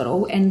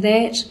hospital, and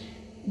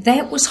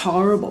that was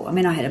horrible. I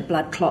mean, I had a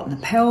blood clot in the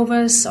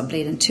pelvis, I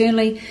bled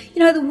internally.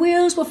 You know, the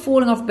wheels were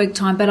falling off big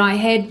time, but I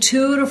had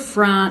Tour de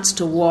France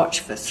to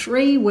watch for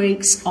 3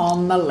 weeks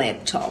on my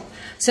laptop.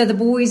 So the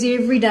boys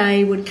every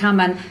day would come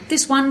in.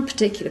 This one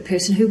particular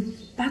person who,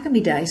 back in me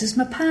days, is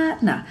my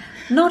partner.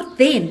 Not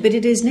then, but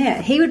it is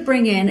now. He would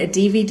bring in a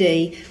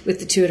DVD with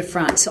the Tour de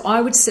France. So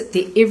I would sit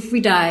there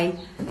every day.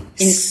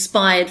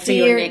 Inspired for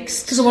your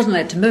next... Because I wasn't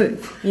allowed to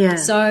move. Yeah.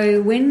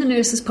 So when the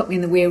nurses put me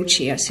in the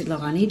wheelchair, I said,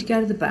 look, I need to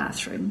go to the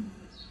bathroom.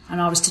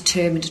 And I was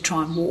determined to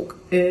try and walk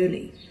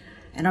early.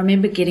 And I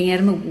remember getting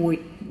out of my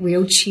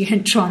wheelchair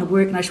and trying to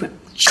work, and I just went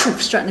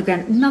straight in the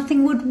ground.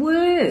 Nothing would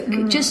work.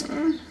 It just...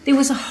 There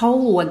was a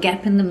hole, a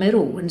gap in the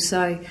middle. And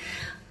so...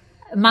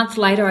 A month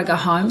later, I go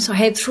home. So I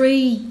had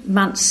 3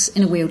 months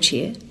in a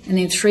wheelchair and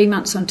then 3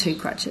 months on 2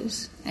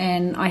 crutches.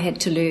 And I had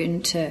to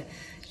learn to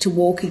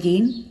walk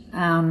again.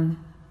 And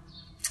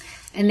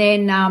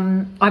then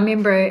I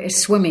remember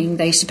swimming.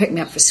 They used to pick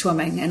me up for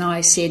swimming. And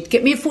I said,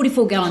 get me a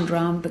 44-gallon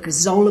drum, because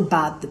Zola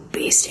Budd, the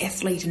best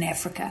athlete in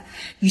Africa,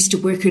 used to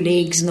work her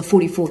legs in the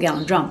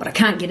 44-gallon drum. But I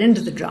can't get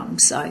into the drum.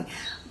 So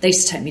they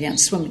used to take me down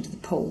swimming to the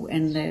pool,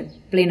 and the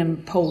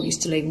Blenheim pool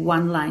used to leave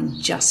 1 lane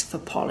just for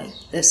Polly.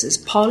 This is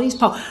Polly's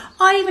pool.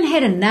 I even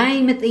had a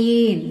name at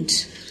the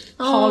end,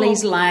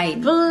 Polly's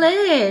Lane.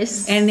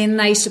 Bless. And then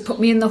they used to put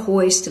me in the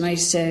hoist, and I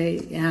used to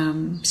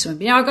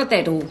swim. You know, I got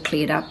that all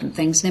cleared up and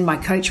things. And then my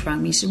coach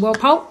rang me. He said, well,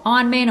 Pol,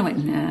 Ironman. I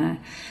went, nah,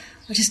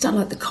 I just don't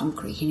like the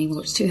concrete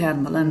anymore. It's too hard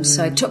on my limbs.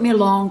 So it took me a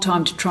long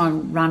time to try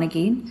and run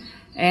again.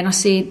 And I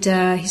said,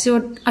 he said,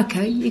 well,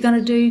 okay, you're going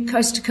to do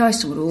coast to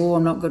coast. I went, oh,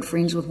 I'm not good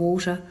friends with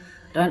water.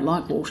 Don't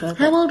like water.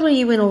 How old were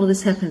you when all of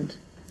this happened?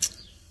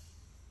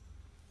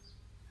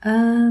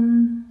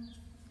 That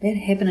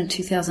happened in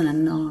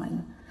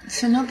 2009.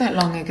 So not that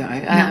long ago.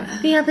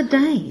 The other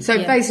day.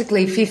 So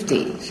basically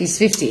 50. She's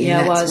 50, Yeah,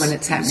 and that's was. when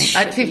it's happening.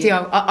 At 50,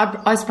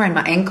 I sprained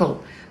my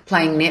ankle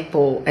playing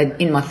netball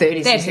in my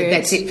 30s. That Said,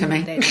 that's it for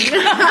me.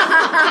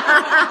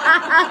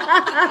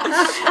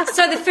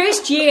 So the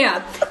first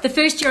year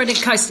I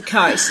did coast to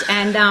coast,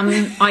 and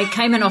I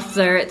came in off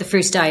the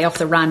first day off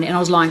the run, and I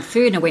was lying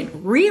third, and I went,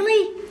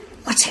 really?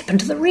 What's happened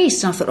to the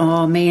rest? And I thought,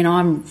 oh man,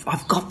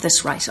 I've got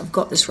this race.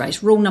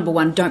 Rule number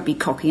 1, don't be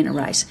cocky in a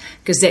race,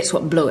 because that's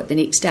what blew it the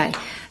next day.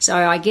 So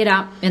I get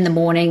up in the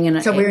morning,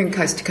 and So we're in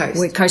coast to coast.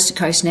 We're coast to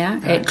coast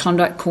now at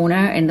Klondike Corner,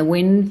 and the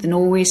wind, the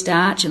northwest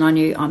arch, and I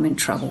knew I'm in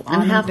trouble.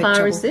 And how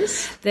far is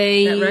this?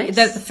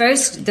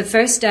 The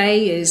first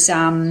day is a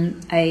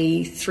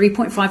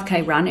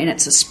 3.5k run, and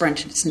it's a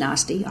sprint. It's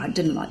nasty. I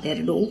didn't like that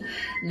at all.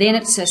 Then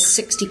it's a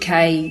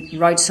 60k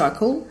road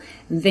cycle.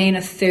 Then a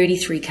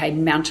 33k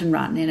mountain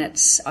run, and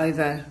it's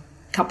over a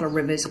couple of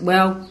rivers.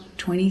 Well,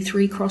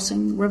 23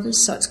 crossing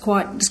rivers, so it's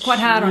quite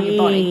hard on your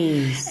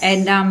body.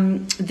 And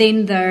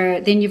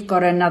then you've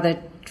got another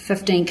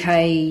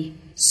 15k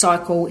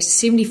cycle,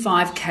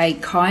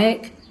 75k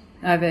kayak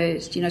over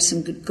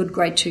some good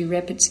grade 2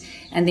 rapids,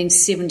 and then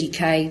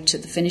 70k to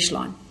the finish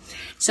line.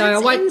 So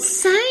That's I won't.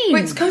 insane.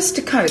 Well, it's coast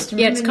to coast.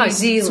 Yeah, it's Remember, New coast. It's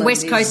Zealand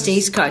west coast is to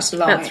east coast.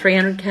 About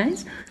 300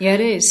 k's. Yeah, it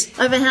is.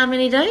 Over how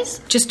many days?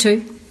 Just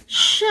 2.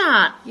 Shut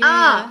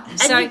up. And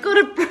So- you've got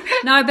to...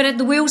 No, but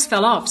the wheels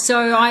fell off.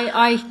 So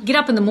I get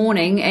up in the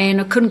morning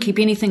and I couldn't keep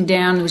anything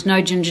down. There was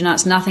no ginger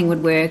nuts. Nothing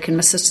would work. And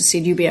my sister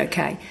said, "You'll be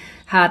okay.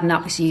 Harden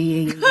up." I said,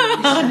 "Yeah."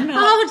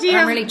 Oh, dear.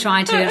 I'm really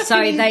trying to. So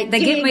they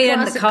get me in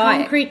the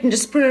kayak. concrete and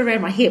just put it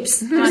around my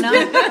hips. I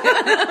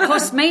know. Of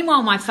course,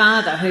 meanwhile, my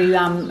father,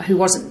 who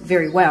wasn't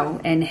very well,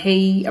 and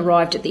he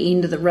arrived at the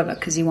end of the river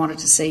because he wanted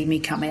to see me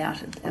come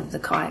out of the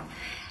kayak.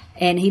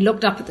 And he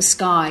looked up at the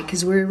sky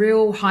because we're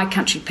real high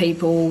country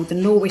people, the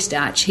Norwest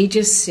Arch. He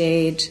just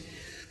said,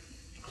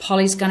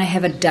 "Polly's going to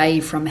have a day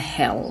from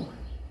hell."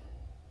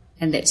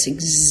 And that's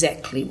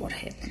exactly what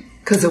happened.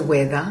 because of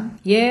weather.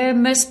 Yeah,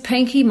 Miss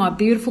Pinky, my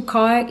beautiful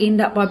kayak,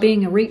 ended up by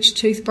being a Reach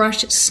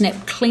toothbrush. It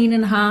snapped clean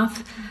in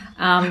half.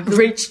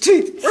 Reach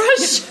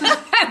toothbrush.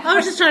 I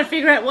was just trying to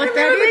figure out what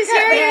that is.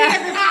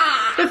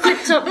 Yeah. The flip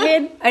top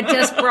head. It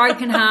just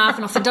broke in half,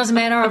 and I thought, it doesn't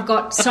matter, I've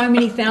got so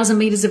many thousand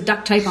metres of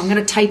duct tape, I'm going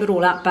to tape it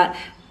all up, but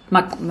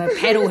my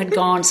paddle had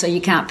gone, so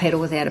you can't paddle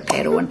without a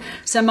paddle. And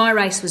so my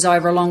race was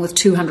over along with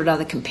 200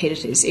 other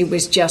competitors. It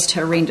was just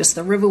horrendous.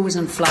 The river was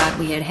in flood,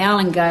 we had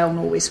howling gale,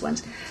 northwest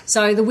winds.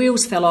 So the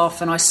wheels fell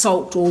off and I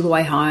sulked all the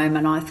way home,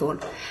 and I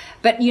thought,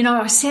 but you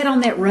know, I sat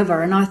on that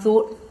river and I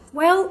thought,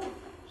 well,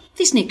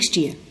 this next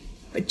year.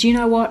 But do you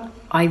know what?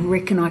 I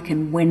reckon I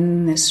can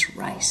win this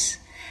race.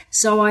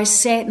 So I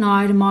sat and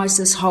I itemised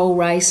this whole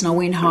race, and I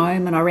went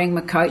home and I rang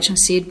my coach and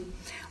said,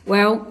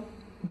 well,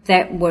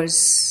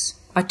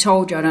 I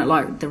told you I don't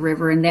like the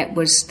river, and that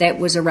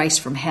was a race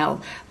from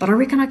hell, but I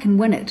reckon I can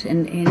win it.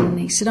 And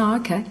he said, oh,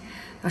 okay.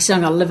 I said,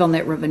 I'm going to live on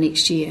that river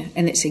next year,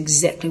 and that's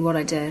exactly what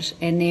I did.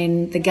 And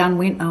then the gun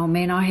went, oh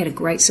man, I had a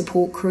great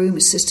support crew. My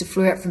sister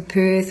flew out from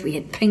Perth. We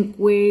had pink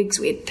wigs,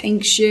 we had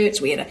pink shirts,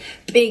 we had a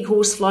big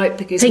horse float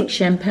because Pink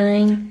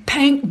champagne.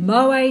 pink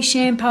Moe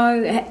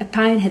shampoo had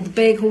the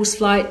big horse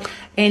float,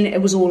 and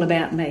it was all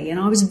about me. And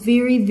I was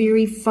very,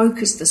 very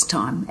focused this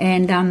time.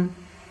 And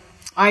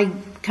I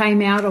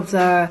came out of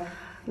the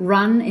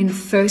run in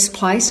first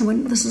place and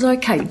went, this is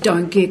okay,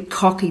 don't get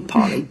cocky,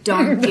 Polly,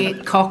 don't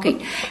get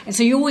cocky. And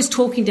so you're always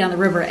talking down the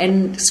river,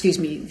 and excuse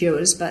me,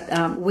 viewers,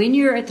 but when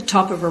you're at the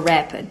top of a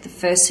rapid, the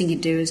first thing you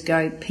do is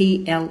go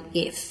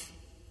PLF,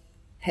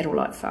 paddle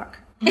like fuck.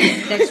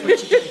 That's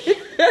what you do.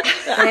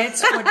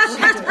 That's what you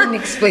do. Put an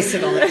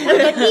explicit on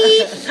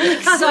it.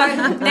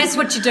 So that's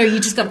what you do. You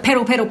just got to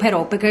pedal, pedal,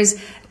 pedal,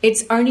 because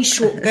it's only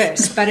short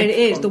bursts, but it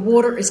is. The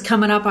water is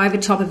coming up over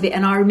top of it,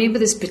 and I remember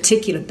this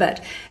particular bit,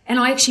 and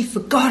I actually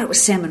forgot it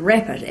was Salmon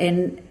Rapid,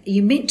 and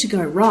you meant to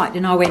go right,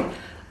 and I went,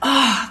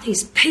 oh,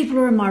 these people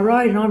are in my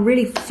road, and I'm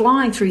really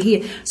flying through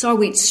here. So I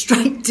went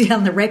straight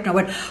down the rapid, and I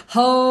went,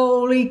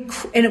 holy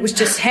and it was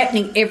just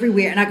happening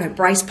everywhere, and I go,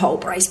 brace pole,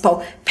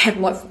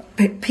 paddle like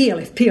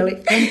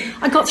PLF, and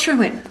I got through and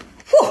went,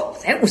 whew,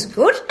 that was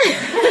good.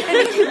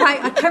 And anyway,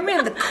 I come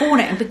around the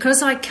corner, and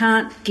because I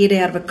can't get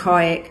out of a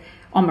kayak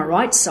on my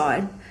right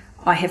side,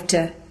 I have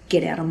to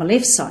get out on my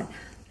left side.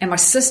 And my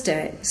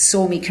sister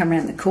saw me come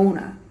around the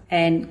corner,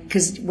 and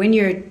because when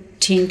you're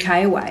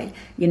 10k away,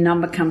 your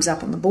number comes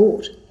up on the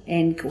board,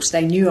 and of course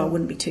they knew I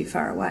wouldn't be too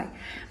far away.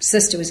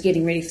 Sister was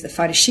getting ready for the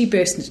photo. She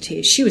burst into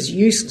tears. She was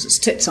useless as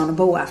tits on a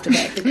ball after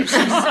that because she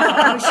was so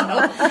emotional.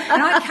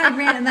 And I came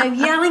around and they were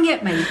yelling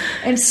at me,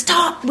 and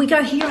stop, we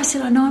go here. I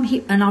said, I know I'm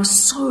here. And I was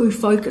so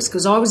focused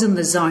because I was in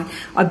the zone.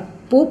 I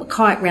brought my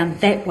kayak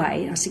round that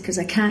way, and I said, because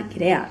I can't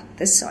get out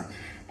this side.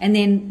 And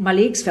then my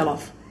legs fell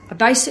off. I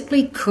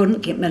basically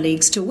couldn't get my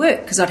legs to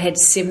work because I'd had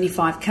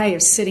 75k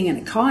of sitting in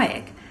a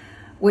kayak,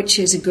 which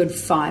is a good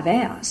 5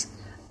 hours.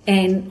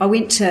 And I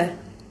went to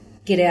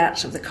get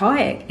out of the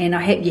kayak,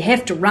 and you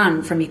have to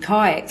run from your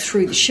kayak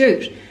through the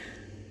chute,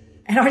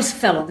 and I just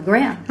fell on the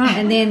ground.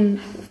 And then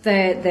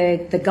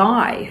the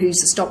guy who's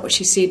the stopwatch,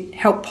 she said,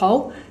 help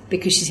Pole,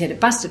 because she's had a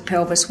busted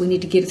pelvis, we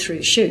need to get her through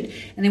the chute.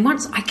 And then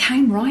once I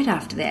came right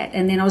after that,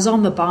 and then I was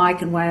on the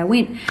bike and away I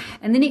went.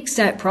 And the next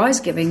day at prize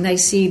giving, they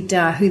said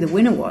who the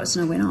winner was,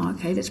 and I went, oh,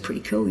 okay, that's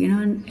pretty cool, you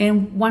know,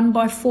 and won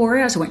by 4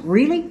 hours. I went,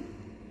 really?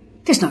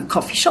 There's no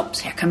coffee shops.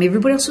 How come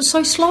everybody else was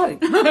so slow?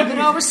 But I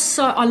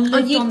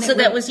lived on that. So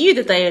that was you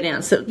that they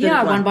announced it.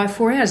 Yeah, I won by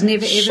 4 hours.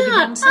 Never ever Shut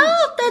done since.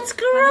 up! That's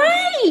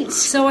great.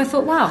 So I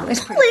thought, wow,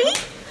 that's pretty Polly,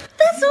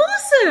 that's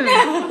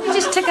awesome. You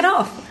just tick it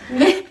off.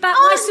 But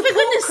Oh,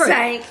 for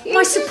goodness sake.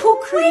 my support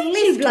crew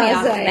left me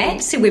after blasé.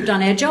 that. Said we've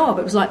done our job.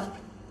 It was like,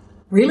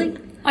 really?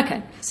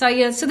 Okay. So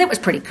yeah, so that was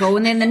pretty cool.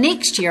 And then the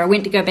next year I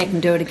went to go back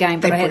and do it again.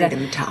 They But I bred had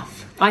them tough.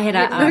 I had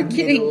a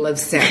Middle of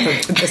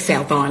the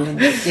South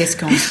Island. Yes,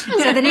 go on.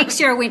 So the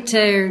next year I went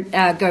to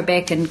go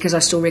back, and because I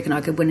still reckon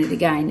I could win it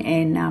again,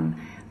 and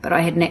but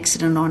I had an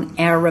accident on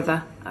our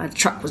river. A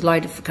truck was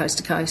loaded for coast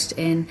to coast,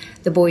 and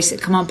the boys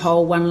said, come on,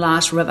 Pole, one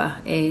last river.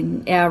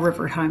 And our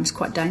river at home is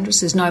quite dangerous.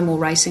 There's no more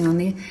racing on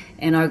there.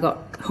 And I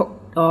got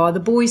hooked. Oh, the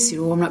boys said,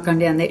 oh, I'm not going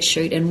down that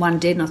chute. And one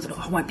did, and I thought,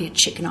 oh, I won't be a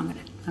chicken. I'm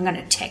going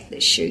to attack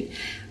this chute.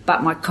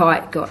 But my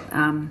kite got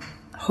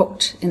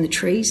hooked in the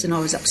trees, and I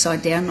was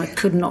upside down. I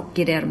could not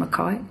get out of my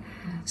kite.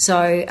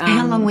 So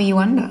How long were you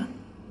under?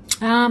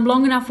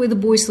 long enough where the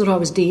boys thought I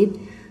was dead,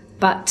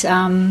 but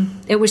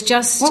it was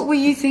just. What were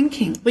you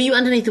thinking? Were you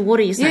underneath the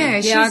water, you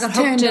saying? Yeah, I got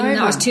hooked in.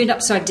 I was turned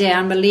upside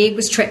down. My leg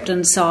was trapped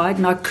inside,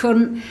 and I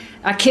couldn't.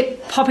 I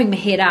kept popping my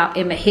head up,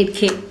 and my head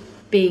kept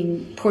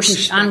being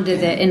pushed under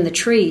in the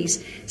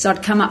trees. So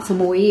I'd come up for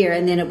more air,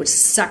 and then it would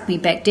suck me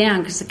back down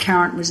because the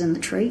current was in the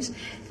trees.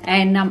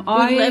 And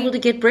were you able to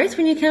get breath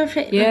when you came up?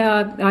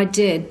 Yeah, I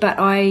did, but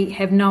I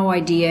have no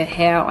idea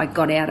how I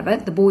got out of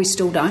it. The boys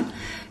still don't.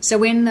 So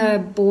when the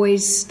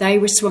boys, they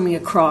were swimming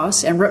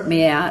across and ripped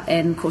me out,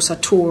 and of course I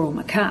tore all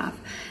my calf.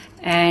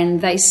 And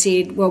they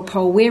said, well,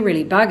 Paul, we're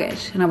really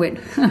buggered. And I went,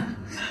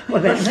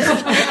 what about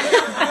that?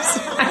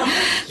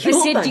 They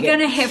said, you're going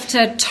to have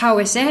to tow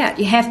us out.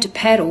 You have to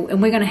paddle,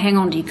 and we're going to hang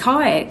on to your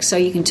kayak so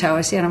you can tow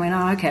us out. I went,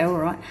 oh, okay, all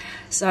right.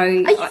 So, are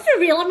you for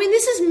real? I mean,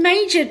 this is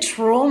major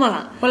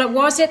trauma. Well, it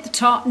was at the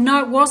time.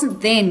 No, it wasn't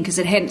then because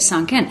it hadn't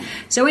sunk in.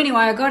 So anyway,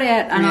 I got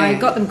out and I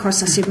got them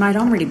across. I said, mate,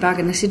 I'm really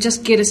buggered. And they said,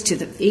 just get us to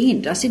the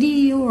end. I said,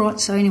 yeah, all right.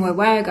 So anyway,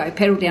 away I go,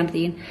 paddled down to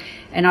the end.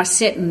 And I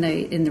sat in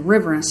the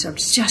river, and so I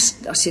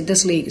said,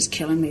 this leg is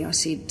killing me. I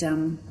said,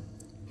 can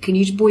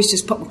you boys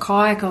just put my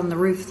kayak on the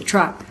roof of the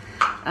truck?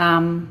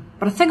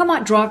 But I think I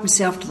might drive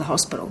myself to the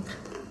hospital,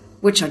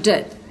 which I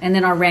did. And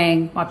then I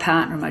rang my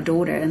partner and my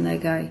daughter, and they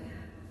go,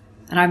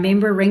 and I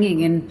remember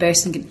ringing and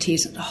bursting into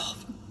tears, and, oh,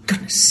 for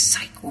goodness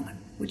sake, woman,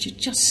 would you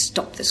just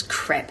stop this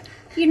crap?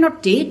 You're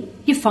not dead,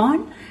 you're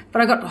fine.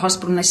 But I got to the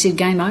hospital and they said,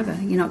 game over,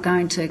 you're not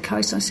going to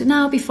coast. I said, no,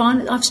 I'll be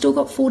fine, I've still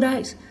got 4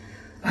 days.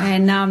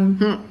 And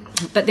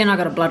but then I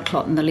got a blood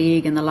clot in the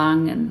leg and the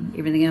lung and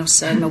everything else,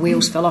 so my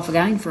wheels fell off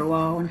again for a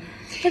while.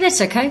 But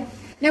that's okay.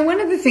 Now, one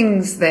of the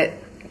things that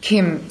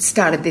Kim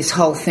started this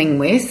whole thing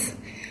with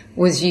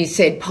was you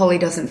said Polly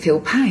doesn't feel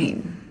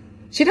pain.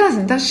 She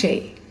doesn't, does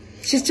she?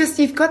 She's just,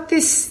 you've got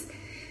this,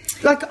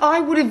 like I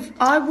would have.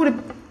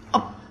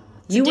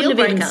 You wouldn't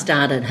have even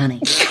started,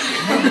 honey.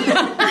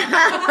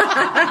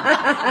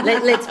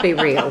 Let's be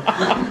real.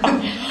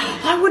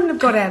 I wouldn't have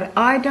got out.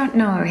 I don't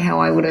know how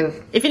I would have.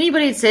 If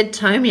anybody had said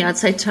tow me, I'd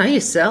say tow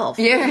yourself.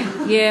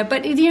 Yeah. Yeah,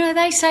 but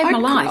they saved my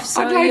life.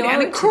 So I'd lay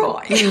down and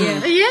cry.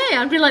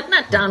 Yeah, I'd be like,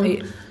 not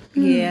done.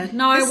 Yeah.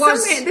 No, it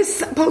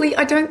was. Polly,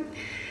 I don't.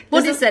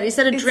 What is that? Is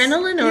that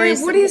adrenaline, or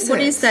what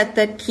is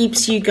that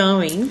keeps you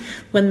going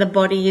when the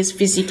body is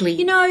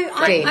physically? No,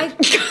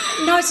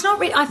 it's not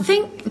really. I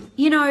think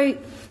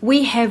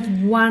we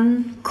have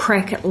one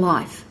crack at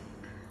life.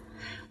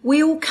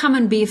 We all come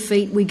in bare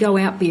feet. We go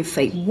out bare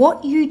feet.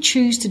 What you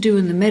choose to do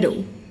in the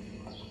middle,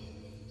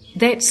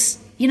 that's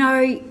when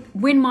I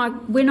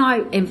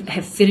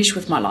have finished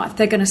with my life,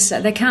 they're going to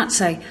say, they can't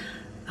say,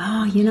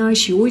 oh,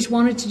 she always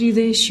wanted to do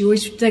this.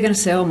 They're going to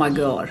say, oh my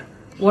God,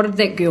 what did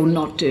that girl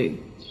not do?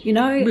 We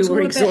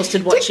were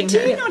exhausted watching her.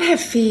 Do you not have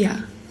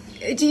fear?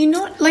 Do you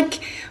not,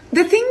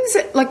 the things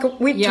that,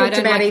 we've talked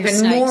about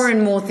even more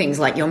and more things,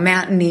 like your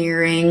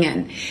mountaineering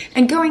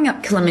and going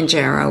up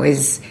Kilimanjaro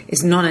is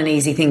not an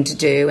easy thing to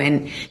do,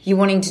 and you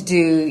wanting to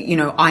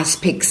do, ice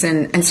picks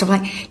and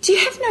stuff do you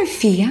have no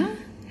fear?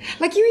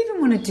 You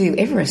even want to do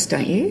Everest,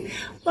 don't you?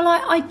 Well,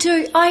 I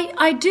do.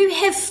 I do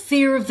have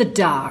fear of the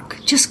dark,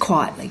 just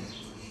quietly.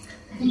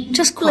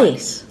 Just quietly.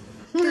 Please.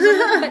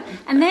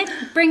 And that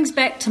brings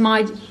back to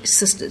my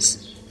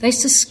sisters. They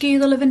used to scare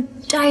the living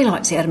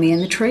daylights out of me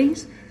in the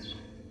trees.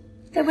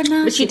 They were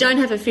nasty. But you don't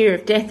have a fear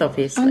of death,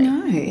 obviously. Oh,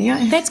 no.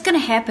 Yeah. That's going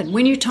to happen.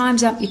 When your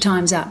time's up, your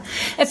time's up.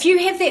 If you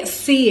have that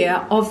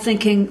fear of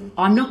thinking,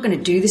 I'm not going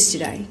to do this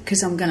today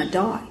because I'm going to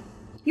die,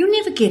 you'll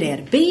never get out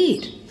of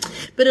bed.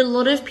 But a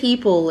lot of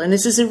people, and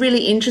this is a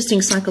really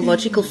interesting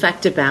psychological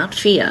fact about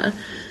fear,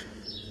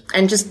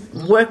 and just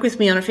work with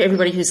me on it for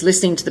everybody who's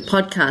listening to the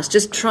podcast,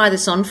 just try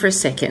this on for a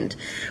second.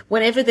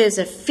 Whenever there's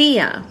a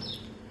fear,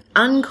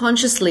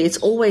 unconsciously it's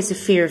always a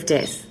fear of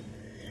death.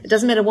 It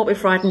doesn't matter what we're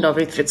frightened of,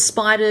 if it's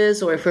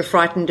spiders or if we're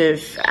frightened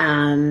of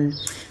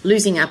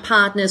losing our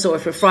partners or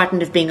if we're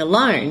frightened of being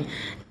alone.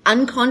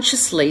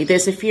 Unconsciously,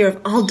 there's a fear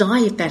of, I'll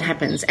die if that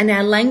happens. And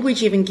our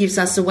language even gives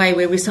us a way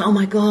where we say, oh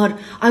my God,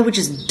 I would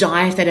just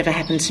die if that ever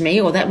happened to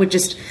me, or that would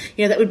just,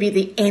 that would be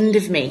the end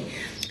of me.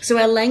 So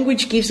our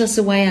language gives us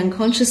away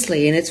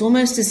unconsciously, and it's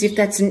almost as if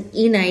that's an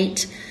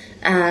innate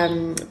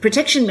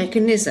protection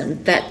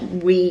mechanism, that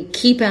we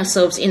keep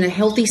ourselves in a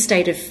healthy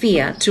state of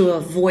fear to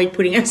avoid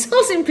putting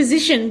ourselves in a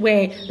position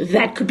where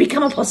that could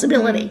become a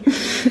possibility.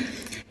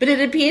 But it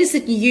appears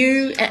that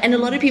you, and a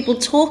lot of people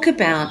talk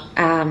about,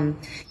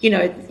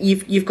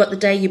 you've got the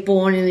day you're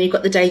born and then you've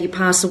got the day you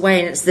pass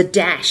away, and it's the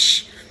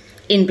dash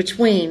in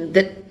between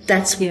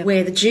that's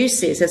where the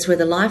juice is, that's where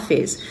the life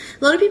is.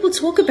 A lot of people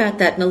talk about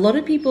that, and a lot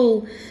of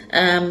people,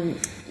 a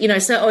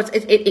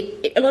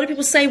lot of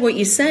people say what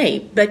you say,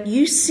 but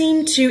you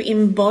seem to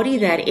embody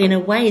that in a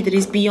way that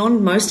is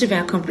beyond most of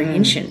our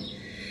comprehension.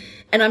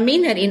 And I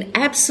mean that in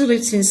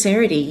absolute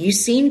sincerity. You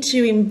seem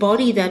to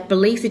embody that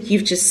belief that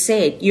you've just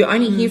said. You're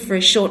only here for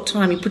a short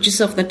time. You put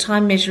yourself in the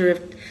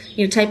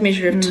tape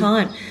measure of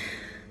time.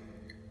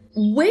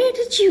 Where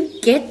did you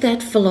get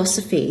that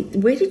philosophy?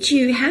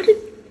 How did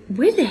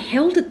where the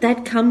hell did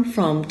that come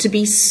from to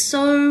be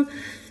so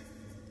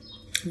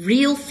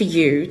real for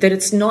you that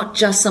it's not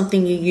just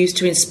something you use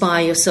to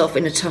inspire yourself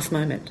in a tough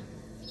moment?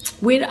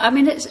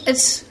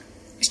 It's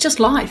just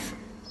life.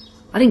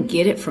 I didn't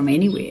get it from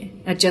anywhere.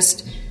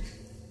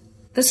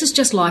 This is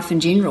just life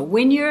in general.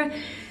 When your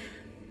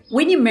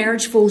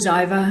marriage falls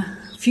over,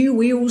 a few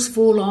wheels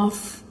fall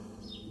off,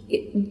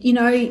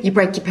 you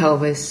break your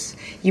pelvis,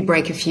 you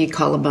break a few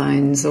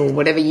collarbones or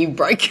whatever you've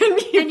broken.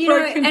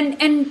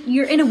 And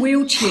you're in a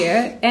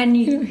wheelchair, and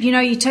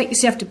you take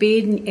yourself to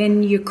bed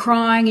and you're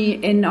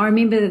crying. And I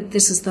remember that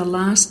this is the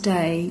last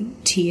day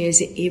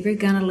tears are ever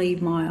going to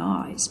leave my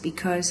eyes,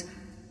 because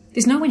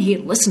there's no one here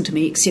to listen to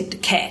me except a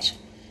cat.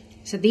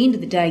 So at the end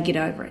of the day, get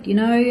over it.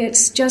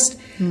 It's just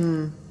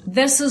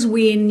this is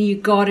when you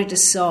got to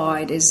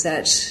decide: is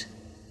that,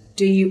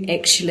 do you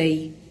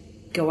actually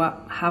go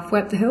up halfway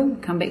up the hill,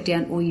 come back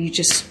down, or you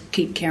just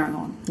keep carrying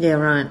on? Yeah,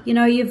 right.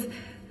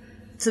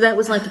 So that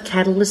was like a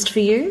catalyst for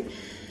you?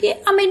 Yeah,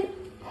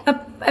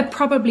 it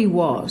probably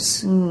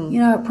was.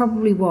 It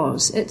probably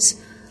was. It's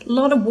a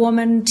lot of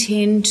women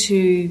tend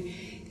to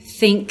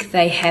think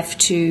they have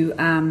to,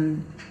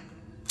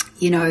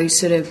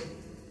 sort of,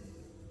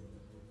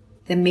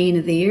 the men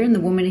are there and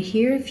the women are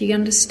here, if you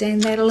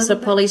understand that a little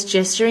bit. So Polly's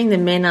gesturing, the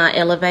men are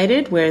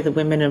elevated, where the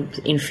women are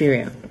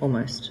inferior,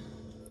 almost.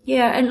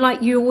 Yeah, and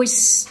like you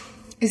always...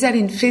 Is that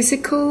in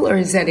physical or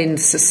is that in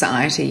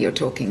society you're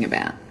talking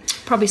about?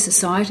 Probably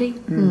society.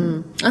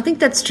 I think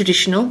that's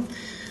traditional.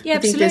 Yeah,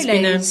 absolutely.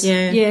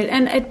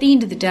 And at the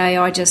end of the day,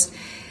 I just say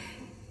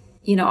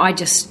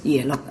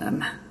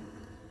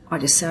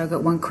I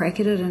got one crack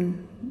at it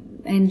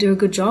and do a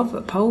good job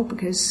at pole,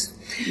 because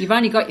you've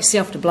only got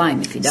yourself to blame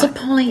if you don't.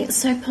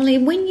 So Polly,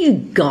 when you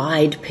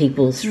guide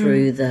people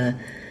through the...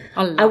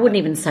 I wouldn't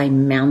even say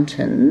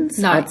mountains.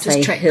 No, I'd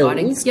say track hills,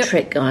 guiding. Yep.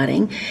 Track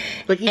guiding.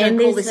 But you don't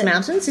call this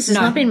mountains? This has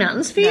not been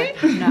mountains for you?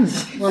 No.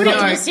 Well,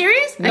 are you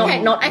serious?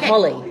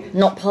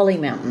 Not Polly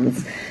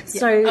mountains.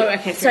 So,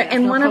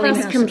 and one of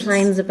us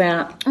complains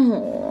about,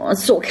 a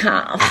sore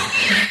calf,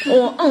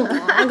 or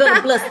I got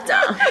a blister,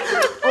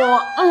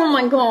 or oh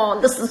my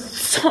God, this is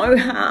so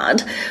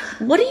hard.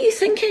 What are you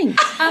thinking?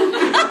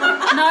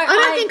 I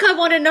don't think I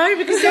want to know,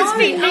 because that's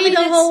been me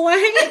the whole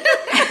way.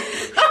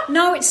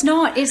 No, it's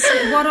not. It's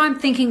what I'm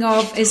thinking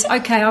of is,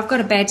 okay, I've got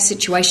a bad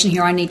situation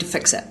here. I need to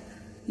fix it.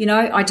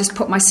 I just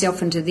put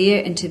myself into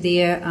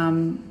their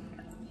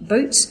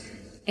boots,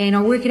 and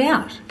I work it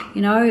out.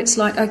 It's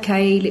like,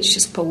 okay, let's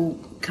just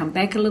come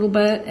back a little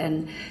bit.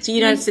 And so you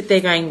don't sit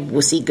there going,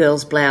 wussy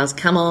girl's blouse,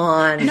 come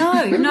on.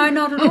 No,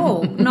 not at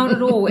all. Not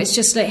at all. It's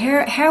just like,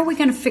 how are we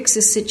going to fix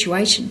this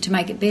situation to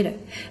make it better?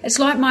 It's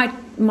like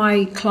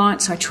my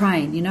clients I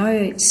train,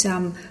 it's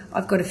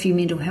I've got a few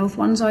mental health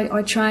ones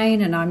I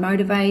train and I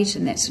motivate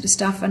and that sort of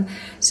stuff. And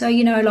so,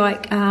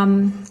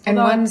 and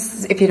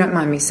ones, if you don't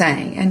mind me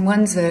saying, and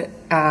ones that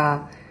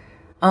are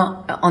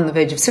on the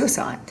verge of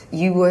suicide.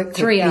 You work with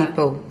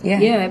people.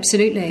 Yeah,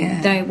 absolutely.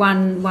 Yeah.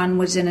 One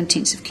was in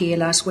intensive care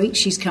last week.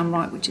 She's come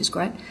right, which is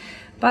great.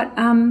 But,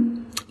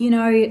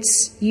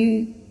 it's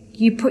you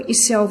put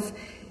yourself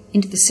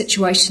into the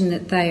situation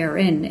that they are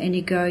in, and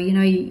you go,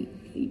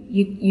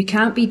 you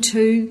can't be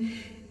too...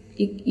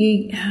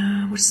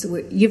 what's the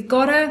word? You've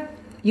got to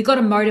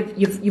motivate.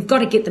 You've got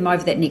to get them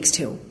over that next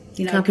hill.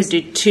 Can't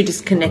be too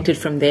disconnected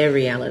from their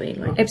reality,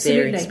 like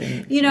absolutely. Their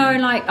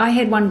experience. Like I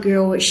had one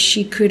girl,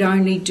 she could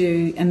only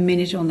do a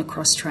minute on the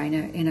cross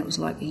trainer, and it was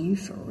like, are you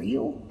for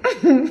real?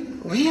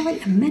 Really?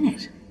 A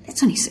minute?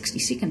 That's only 60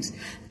 seconds.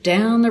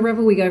 Down the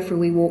river we go for a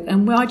wee walk,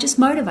 and I just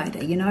motivate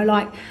her.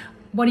 Like,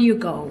 what are your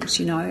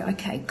goals?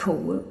 Okay,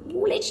 cool.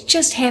 Well, let's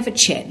just have a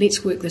chat.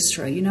 Let's work this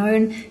through.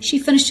 And she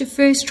finished her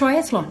first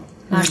triathlon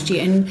last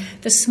year, and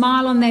the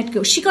smile on that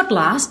girl, she got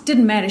last,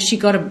 didn't matter, she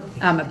got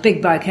a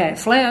big bouquet of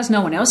flowers,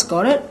 no one else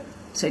got it,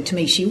 so to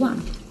me she won,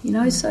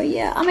 so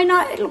yeah,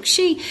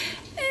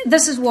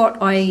 this is what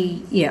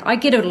I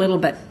get a little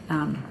bit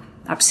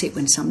upset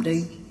when some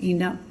do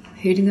end up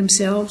hurting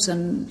themselves,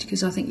 and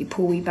because I think you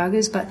poor wee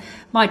buggers, but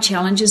my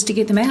challenge is to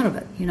get them out of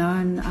it,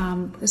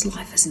 and because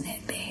life isn't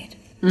that bad.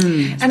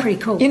 It's pretty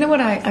cool. You know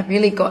what I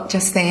really got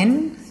just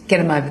then? Get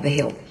them over the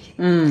hill.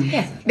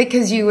 Yeah,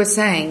 because you were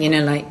saying,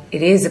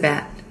 it is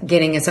about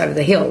getting us over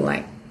the hill.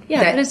 It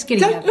is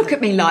getting. Don't look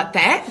at me like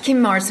that.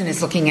 Kim Morrison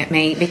is looking at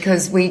me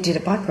because we did a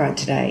bike ride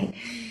today,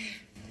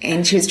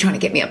 and she was trying to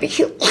get me up a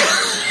hill.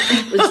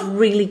 It was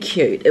really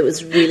cute.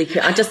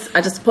 I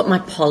just put my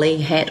Polly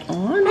hat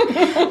on,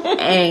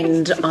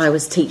 and I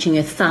was teaching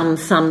her thumb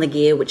the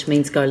gear, which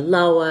means go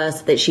lower,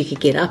 so that she could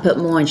get up it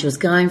more. And she was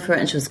going for it,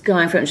 and she was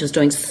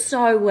doing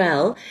so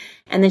well.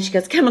 And then she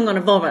goes, "Come, I'm going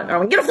to vomit." I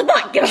went, "Get off the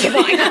bike, get off the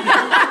bike."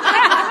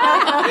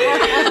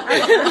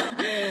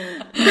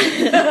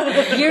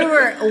 You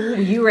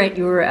were at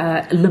your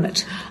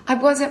limit. I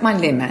was at my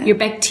limit. Your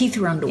back teeth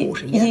were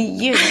underwater.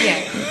 Yeah,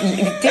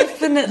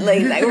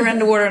 definitely. They were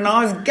underwater, and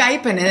I was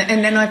gaping.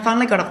 And then I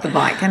finally got off the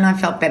bike, and I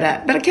felt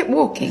better. But I kept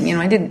walking.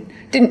 I didn't.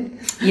 You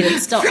didn't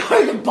stop.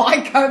 Throw the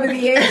bike over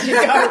the edge and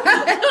go,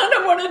 I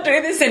don't want to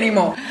do this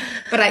anymore.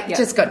 But I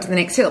just got to the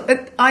next hill.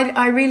 But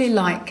I really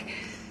like,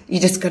 you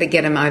just got to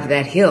get them over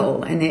that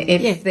hill. And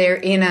if they're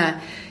in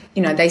a,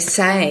 they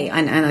say,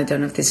 and I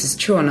don't know if this is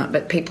true or not,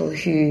 but people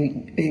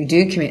who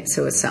do commit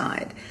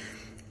suicide,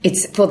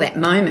 it's for that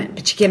moment.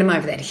 But you get them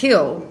over that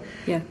hill,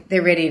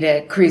 they're ready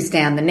to cruise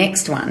down the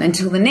next one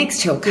until the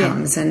next hill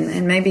comes.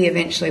 And maybe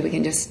eventually we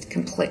can just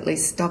completely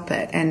stop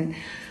it. And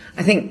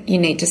I think you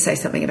need to say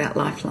something about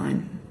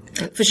Lifeline.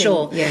 For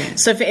sure. Yeah.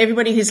 So for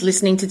everybody who's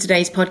listening to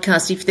today's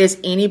podcast, if there's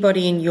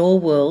anybody in your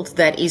world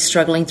that is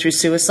struggling through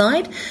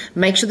suicide,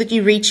 make sure that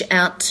you reach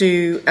out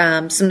to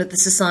some of the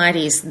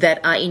societies that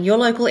are in your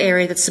local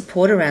area that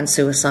support around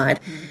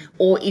suicide.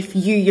 Or if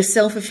you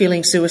yourself are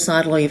feeling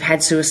suicidal or you've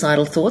had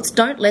suicidal thoughts,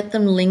 don't let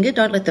them linger,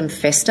 don't let them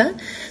fester.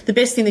 The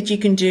best thing that you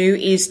can do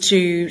is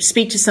to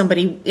speak to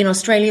somebody. In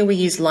Australia, we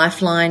use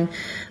Lifeline.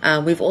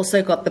 We've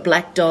also got the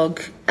Black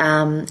Dog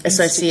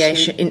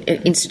Association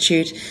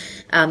Institute.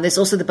 There's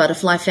also the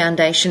Butterfly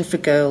Foundation for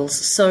girls.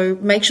 So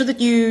make sure that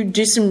you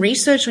do some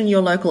research on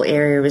your local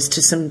area as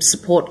to some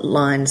support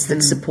lines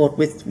that support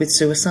with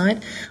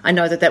suicide. I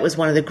know that was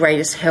one of the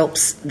greatest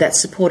helps that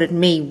supported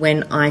me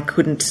when I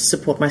couldn't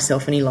support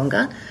myself any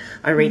longer.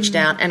 I reached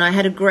out and I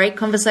had a great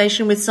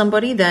conversation with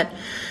somebody that,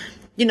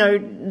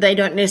 they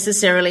don't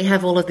necessarily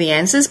have all of the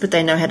answers, but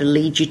they know how to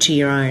lead you to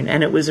your own.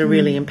 And it was a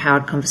really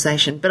empowered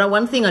conversation. But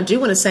one thing I do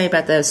want to say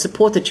about the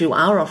support that you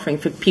are offering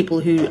for people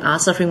who are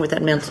suffering with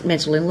that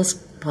mental illness,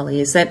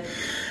 Polly, is that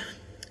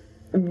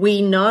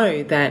we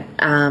know that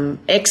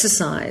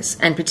exercise,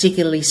 and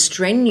particularly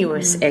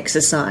strenuous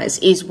exercise,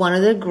 is one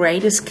of the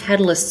greatest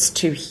catalysts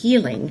to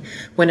healing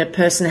when a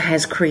person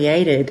has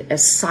created a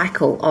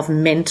cycle of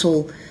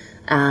mental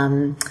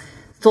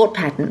thought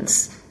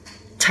patterns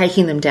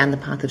taking them down the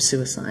path of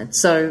suicide.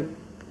 So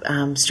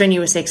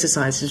strenuous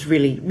exercise is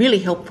really, really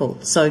helpful.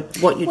 So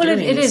what you're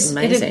doing is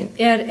amazing.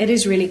 It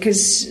is really,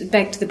 because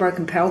back to the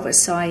broken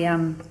pelvis, I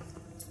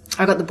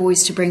got the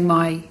boys to bring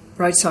my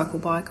road cycle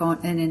bike on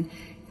and then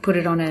put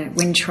it on a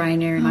wind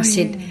trainer, and I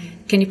said,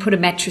 can you put a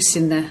mattress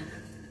in there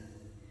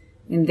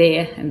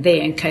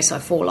in case I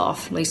fall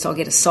off? At least I'll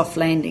get a soft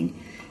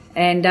landing.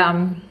 And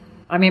I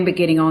remember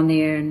getting on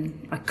there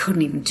and I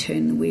couldn't even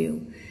turn the wheel.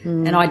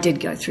 And I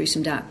did go through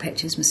some dark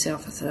patches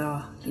myself. I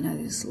thought,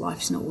 this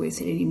life's not worth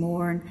it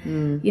anymore.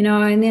 And,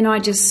 and then I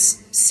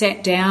just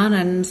sat down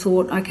and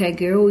thought, okay,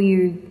 girl,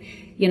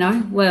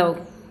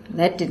 well,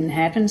 that didn't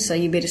happen, so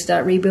you better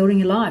start rebuilding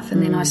your life.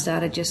 And then I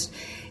started just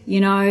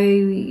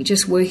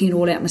working it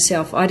all out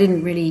myself. I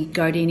didn't really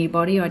go to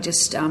anybody. I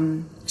just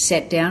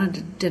sat down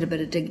and did a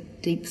bit of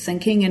deep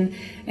thinking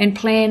and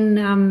plan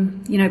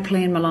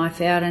my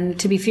life out. And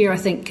to be fair, I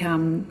think,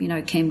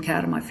 Cam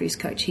Carter, my first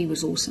coach, he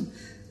was awesome.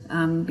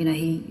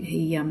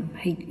 He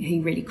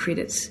really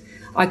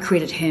I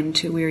credit him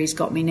to where he's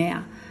got me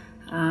now.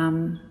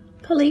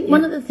 Polly,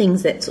 one of the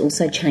things that's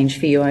also changed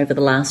for you over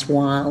the last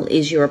while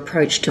is your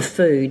approach to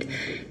food.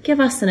 Give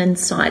us an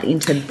insight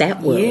into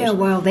that world. Yeah,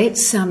 well,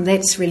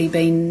 that's really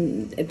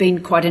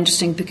been quite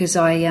interesting, because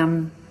I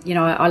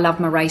love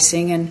my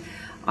racing, and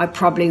I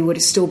probably would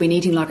have still been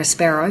eating like a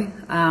sparrow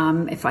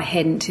if I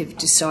hadn't have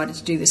decided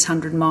to do this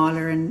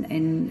 100-miler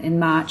in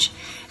March.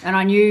 And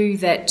I knew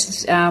that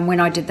when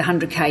I did the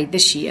 100K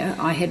this year,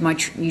 I had my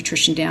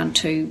nutrition down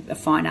to a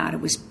fine art. It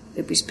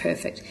was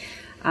perfect.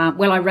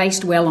 I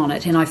raced well on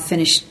it, and I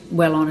finished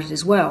well on it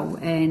as well.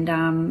 And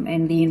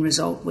the end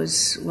result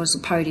was a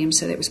podium,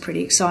 so that was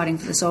pretty exciting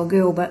for this old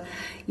girl. But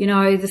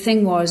the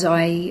thing was,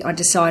 I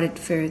decided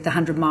for the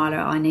 100-miler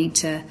I need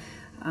to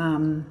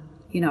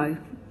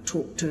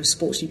talk to a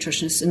sports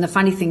nutritionist. And the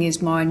funny thing is,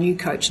 my new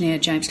coach now,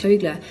 James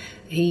Klugler,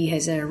 he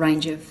has a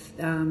range of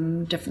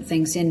different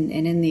things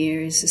in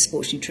there is a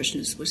sports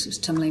nutritionist, which is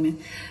Tim Lehman.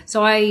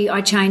 So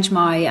I changed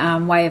my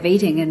way of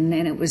eating, and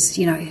it was,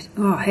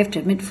 I have to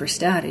admit, for a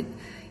start,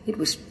 it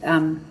was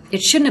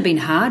it shouldn't have been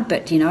hard,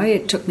 but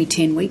it took me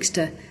 10 weeks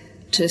to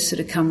sort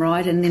of come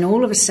right. And then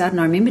all of a sudden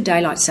I remember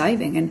daylight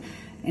saving,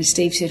 and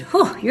Steve said,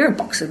 "Oh, you're a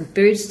box of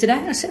birds today."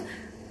 And I said,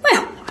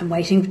 "Well, I'm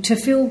waiting to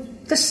feel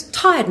this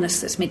tiredness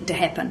that's meant to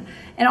happen."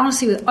 And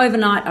honestly,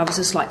 overnight I was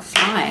just like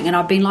flying, and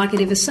I've been like it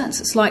ever since.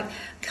 It's like,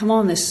 come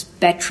on, this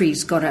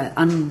battery's got to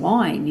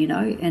unwind,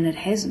 and it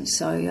hasn't.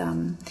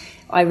 So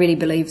I really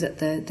believe that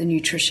the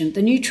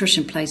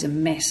nutrition plays a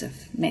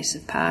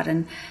massive part.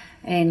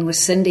 And with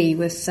Cindy,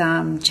 with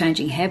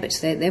changing habits,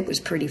 that was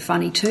pretty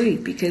funny too,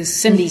 because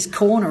Cindy's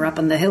corner up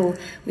on the hill,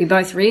 we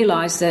both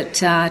realised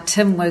that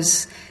Tim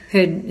was,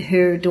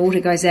 her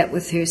daughter goes out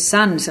with her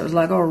son, so it was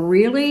like, oh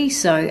really?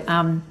 So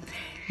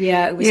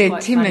it was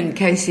quite Tim funny. And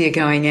Casey are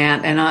going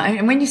out,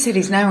 and when you said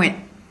his name, I went,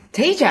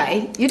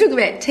 TJ, you talk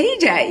about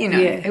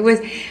TJ, it was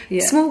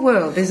small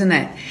world, isn't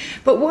it?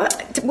 But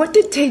what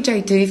did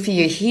TJ do for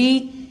you?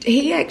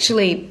 He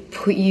actually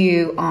put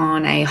you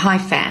on a high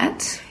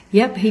fat.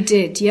 Yep, he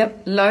did.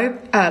 Yep, low,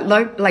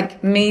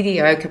 like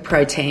mediocre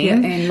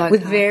protein, and low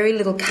with carb. very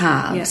little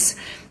carbs.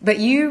 Yep. But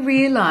you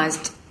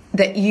realised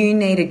that you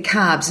needed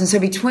carbs, and so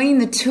between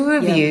the two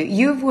of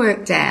you've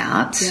worked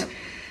out,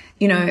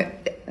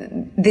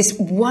 this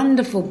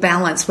wonderful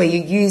balance where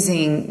you're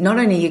using not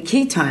only your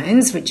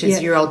ketones, which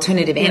is your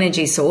alternative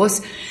energy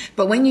source,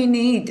 but when you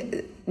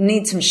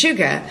need some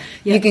sugar,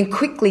 you can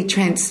quickly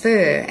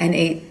transfer and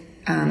eat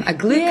a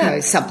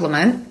glucose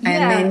supplement,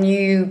 and then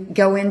you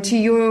go into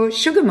your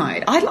sugar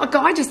mode.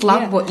 I just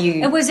love what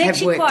you it was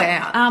have worked quite,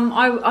 out.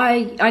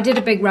 I did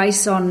a big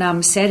race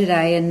on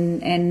Saturday,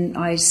 and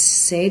I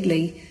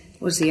sadly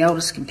was the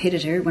oldest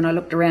competitor. When I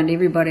looked around,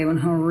 everybody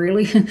went, "Oh,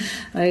 really?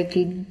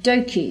 Okie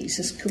dokies.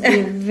 This could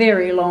be a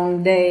very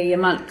long day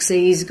amongst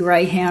these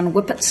greyhound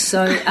whippets."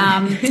 So the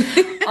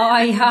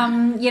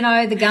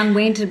gun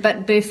went.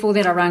 But before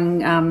that, I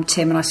rang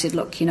Tim and I said,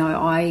 "Look,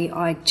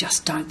 I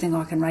just don't think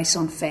I can race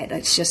on fat.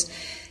 It's just."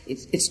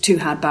 It's too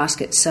hard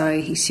basket. So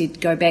he said,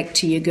 go back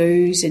to your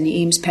goos and your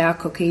Eames Power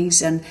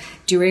Cookies and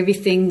do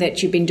everything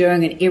that you've been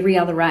doing in every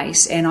other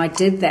race. And I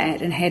did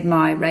that and had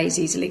my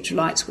Raises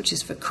electrolytes, which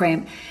is for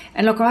cramp.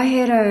 And look, I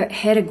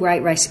had a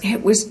great race.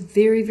 It was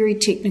very, very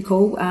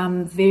technical,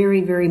 very,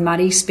 very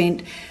muddy.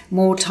 Spent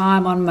more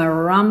time on my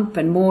rump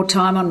and more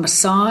time on my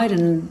side,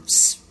 and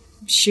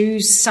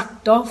shoes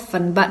sucked off,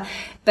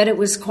 but it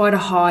was quite a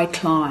high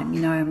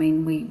climb, I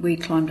mean, we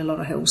climbed a lot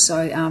of hills, so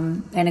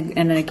and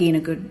again a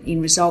good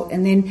end result.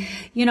 And then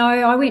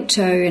I went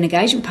to an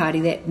engagement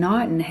party that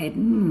night and had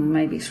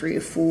maybe 3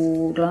 or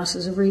 4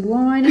 glasses of red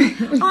wine,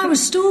 and I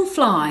was still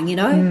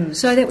flying,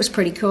 so that was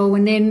pretty cool.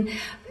 And then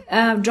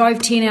drove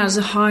 10 hours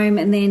home,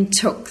 and then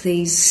took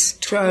these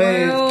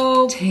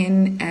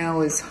 10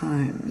 hours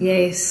home.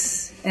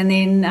 Yes, and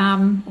then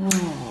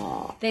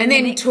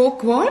then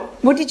took what?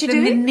 What did you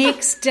do? The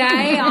next day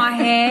I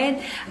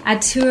had a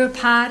tour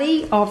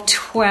party of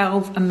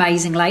 12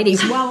 amazing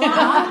ladies. Well,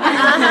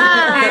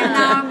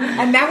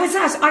 and that was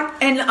us.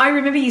 I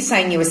remember you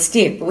saying you were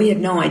stiff, but we had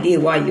no idea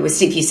why you were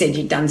stiff. You said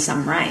you'd done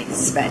some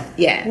race, but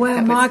yeah.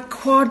 Well, my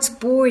quads,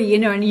 boy,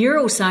 and you're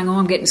all saying, "Oh,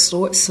 I'm getting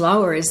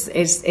slower as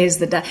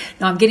the day."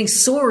 No, I'm getting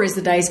sore as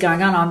the day's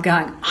going on. I'm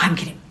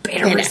getting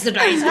better as the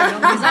day's going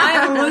on, because I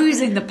am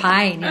losing the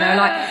pain.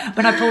 Like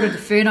when I pulled into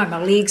Furno,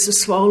 my legs were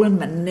swollen,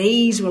 my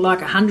knees were like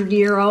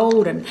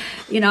 100-year-old, and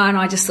and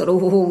I just thought,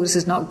 oh, this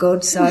is not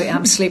good. So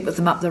slept with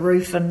them up the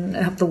roof and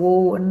up the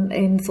wall,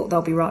 and thought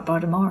they'll be right by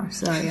tomorrow.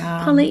 So,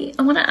 Polly,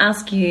 I want to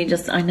ask you.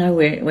 I know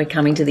we're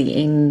coming to the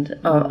end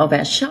of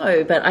our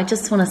show, but I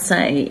just want to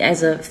say,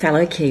 as a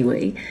fellow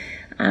Kiwi,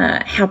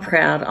 how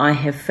proud I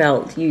have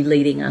felt you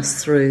leading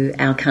us through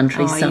our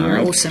countryside. Oh,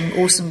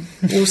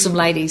 you're awesome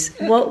ladies.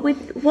 What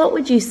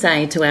would you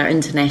say to our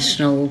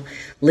international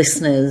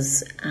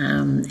listeners?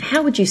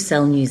 How would you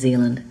sell New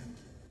Zealand?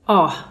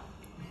 Oh,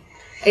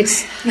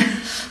 it's...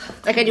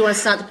 Okay, do you want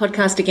to start the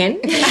podcast again?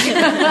 No,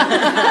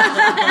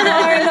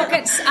 look,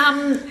 it's...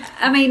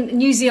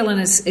 New Zealand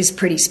is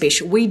pretty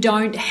special. We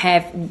don't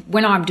have...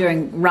 When I'm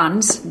doing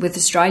runs with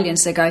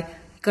Australians, they go...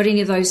 Got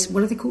any of those?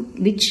 What are they called?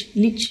 Leeches.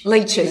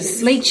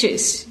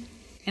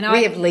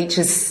 We have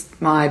leeches,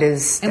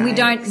 miters, and we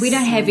don't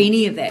have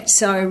any of that.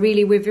 So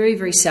really, we're very,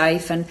 very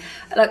safe, and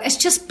look, it's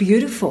just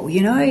beautiful.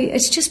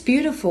 It's just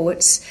beautiful.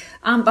 It's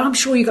but I'm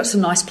sure you've got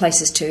some nice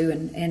places too,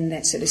 and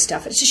that sort of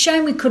stuff. It's a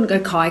shame we couldn't go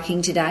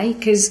kayaking today,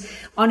 because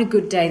on a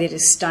good day that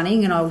is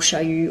stunning, and I will show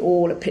you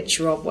all a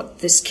picture of what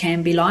this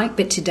can be like.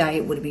 But today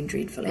it would have been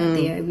dreadful out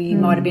there. You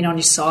might have been on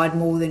your side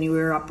more than you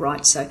were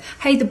upright. So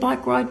hey, the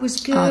bike ride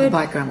was good. Oh, the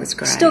bike ride was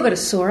great. Still got a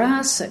sore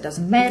ass, so it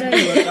doesn't matter.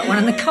 You would have got one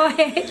in the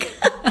kayak.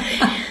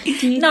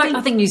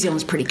 I think New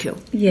Zealand's pretty cool.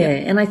 Yeah,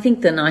 and I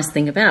think the nice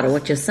thing about it,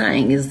 what you're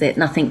saying, is that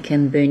nothing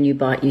can burn you,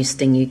 bite you,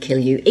 sting you, kill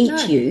you,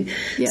 eat you.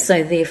 Yeah.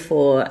 So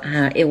therefore,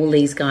 all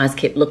these guys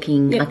kept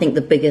looking. I think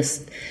the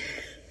biggest,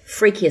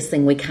 freakiest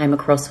thing we came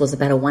across was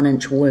about a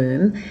 1-inch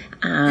worm,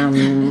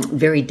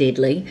 very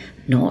deadly.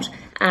 Not.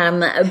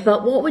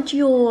 But what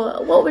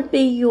would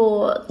be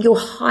your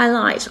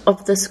highlight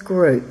of this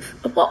group?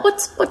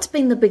 What's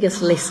been the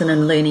biggest lesson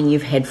and learning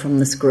you've had from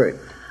this group?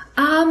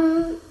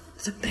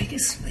 The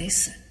biggest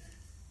lesson.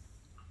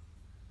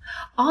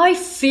 I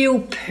feel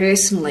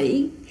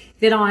personally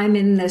that I'm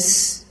in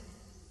this,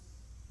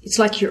 it's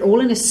like you're all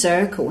in a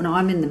circle and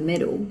I'm in the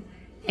middle,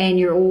 and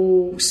you're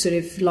all sort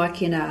of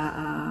like in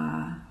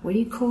a, what do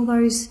you call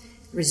those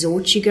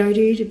resorts you go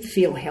to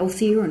feel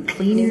healthier and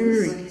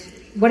cleaner?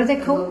 What are they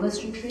called?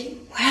 Wellness retreat.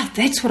 Wow,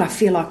 that's what I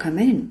feel like I'm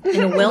in.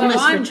 In a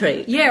wellness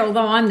retreat. Yeah,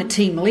 although I'm the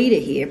team leader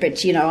here,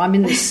 but I'm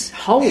in this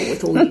hole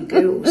with all you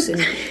girls, and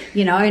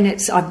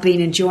and I've been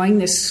enjoying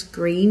this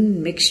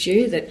green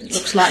mixture that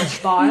looks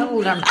like bile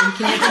that I'm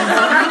drinking at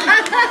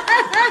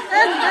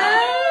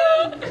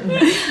the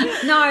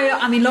moment. No,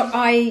 I mean, look,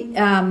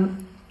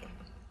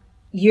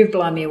 you've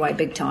blown me away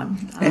big time.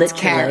 That's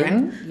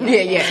Karen.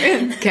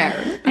 Yeah,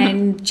 Karen.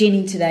 And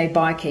Jenny today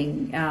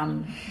biking,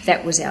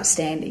 that was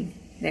outstanding.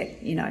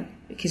 That,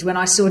 because when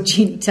I saw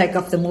Jenny take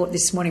off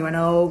this morning, I went,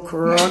 oh,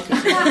 crook.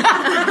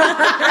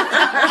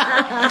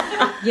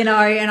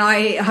 And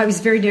I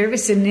was very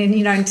nervous, and then,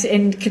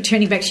 and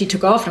turning back, she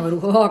took off, and I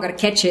went, oh, I've got to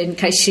catch her in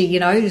case she,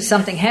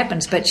 something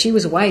happens. But she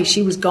was away,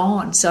 she was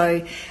gone.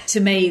 So to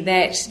me,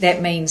 that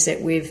means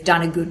that we've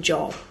done a good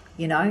job.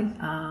 you know,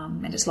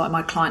 and it's like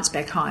my clients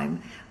back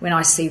home when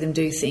I see them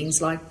do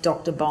things like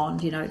Dr.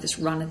 Bond, you know, this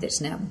runner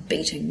that's now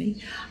beating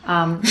me,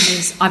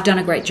 means I've done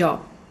a great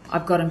job.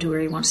 I've got him to where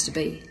he wants to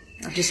be.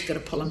 I've just got to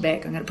pull him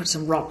back. I'm going to put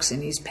some rocks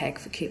in his pack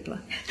for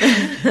Kepler.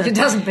 If it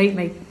doesn't beat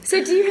me.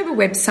 So do you have a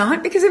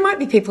website? Because there might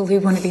be people who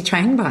want to be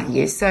trained by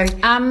you. So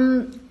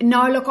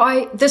no, look,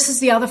 this is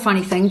the other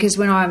funny thing, because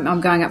when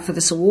I'm going up for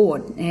this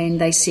award,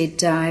 and they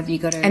said, have you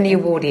got a... And the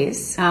award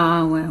is?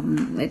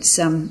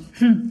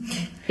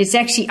 It's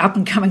actually Up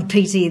and Coming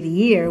PT of the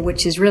Year,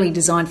 which is really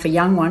designed for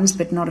young ones,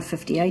 but not a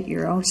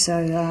 58-year-old.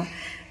 So...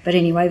 But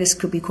anyway, this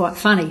could be quite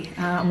funny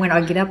when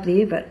I get up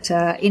there. But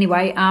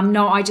anyway,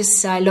 no, I just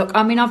say, look,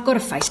 I mean, I've got a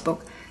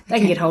Facebook. They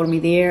can get hold of me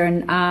there.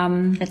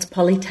 And it's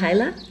Polly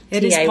Taylor?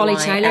 It is Polly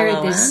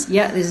Taylor.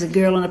 There's a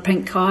girl in a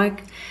pink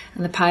kayak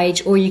on the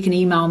page. Or you can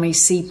email me,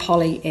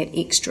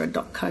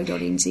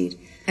 cpolly@extra.co.nz.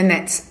 And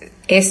that's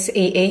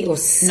S-E-E or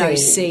C? No,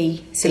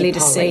 C. The letter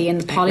C.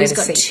 And Polly's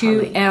got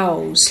two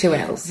L's. Two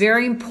L's.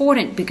 Very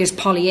important, because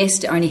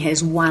polyester only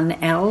has one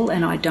L,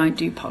 and I don't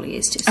do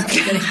polyester. So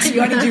you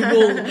got to do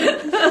wool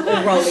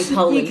or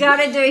roly-poly. You got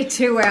to do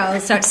two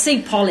L's. So it's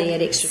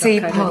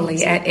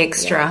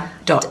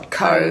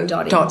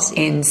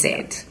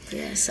cpolly@extra.co.nz.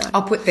 Yeah, so.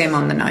 I'll put them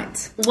on the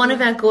notes. One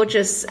of our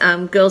gorgeous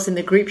girls in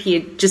the group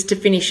here, just to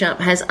finish up,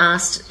 has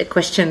asked a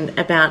question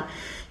about,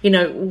 you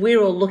know,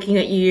 we're all looking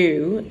at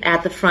you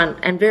at the front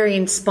and very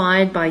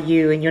inspired by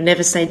you and your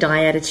never say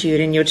die attitude,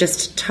 and you're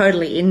just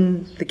totally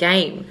in the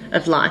game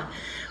of life.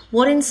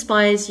 What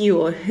inspires you,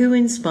 or who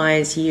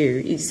inspires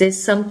you? Is there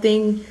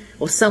something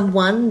or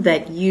someone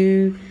that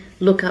you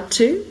look up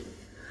to?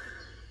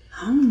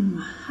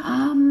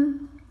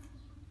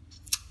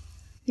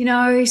 You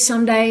know,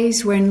 some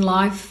days when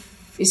life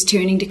is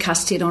turning to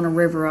custard on a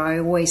river, I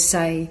always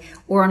say,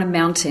 or on a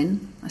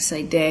mountain, I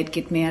say, Dad,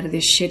 get me out of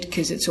this shit,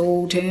 because it's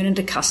all turning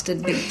to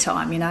custard big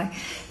time, you know.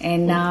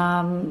 And,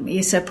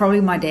 so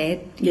probably my dad,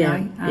 you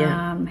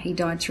know. He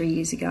died 3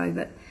 years ago,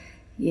 but,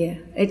 yeah,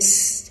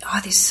 there's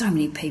so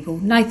many people.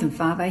 Nathan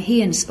Fave,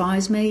 he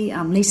inspires me.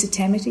 Lisa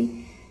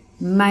Tamati,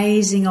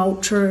 amazing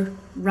ultra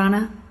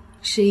runner,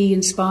 she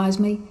inspires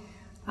me.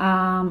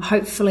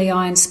 Hopefully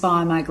I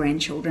inspire my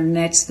grandchildren, and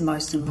that's the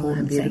most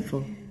important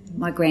thing.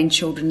 My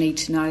grandchildren need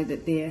to know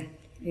that their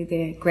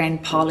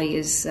Grand Polly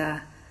is,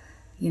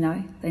 you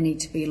know, they need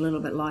to be a little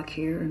bit like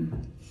her.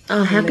 And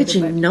how could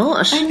you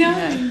not? I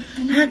know.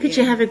 How could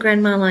you have a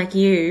grandma like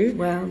you?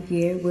 Well,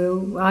 yeah,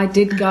 I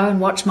did go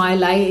and watch my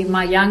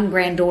young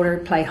granddaughter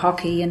play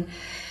hockey, and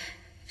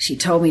she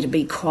told me to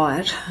be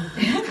quiet.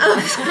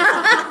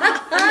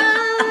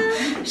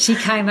 She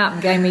came up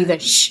and gave me the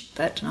shh,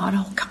 but I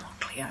don't, come on,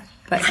 Cleo.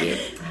 But yeah.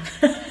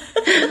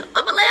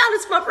 I'm allowed,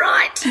 it's my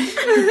right.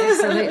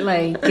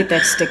 Absolutely. Get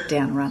that stick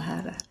down, run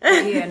harder.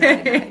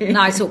 Yeah,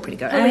 no, it's all pretty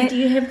good. Polly, do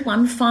you have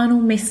one final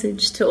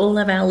message to all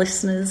of our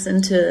listeners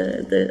and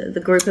to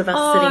the group of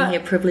us sitting here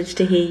privileged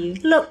to hear you?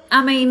 Look,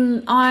 I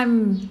mean,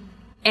 I'm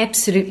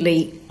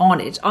absolutely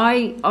honoured.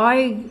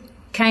 I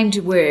came to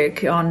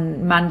work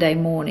on Monday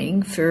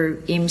morning for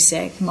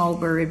MSAC,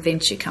 Marlborough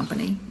Adventure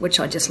Company, which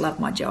I just love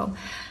my job.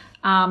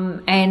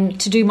 And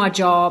to do my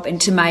job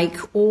and to make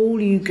all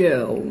you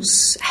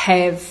girls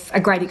have a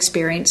great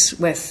experience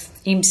with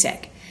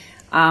MSAC.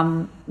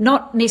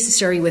 Not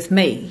necessarily with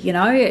me, you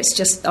know, it's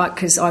just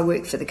because I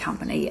work for the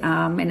company,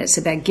 and it's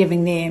about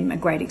giving them a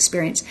great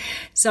experience.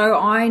 So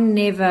I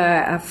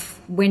never,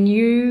 when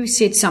you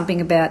said something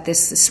about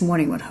this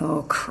morning, I went,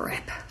 oh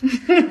crap,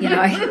 you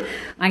know, I'm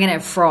going to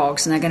have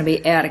frogs and they're going to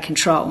be out of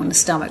control in the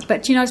stomach.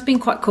 But, you know, it's been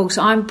quite cool.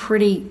 So I'm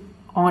pretty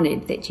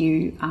honoured that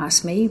you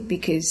asked me,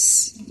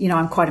 because, you know,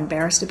 I'm quite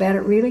embarrassed about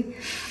it, really.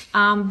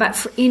 But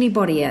for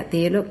anybody out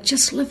there, look,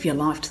 just live your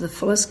life to the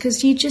fullest,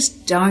 because you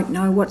just don't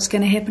know what's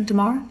going to happen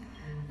tomorrow.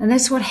 And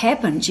that's what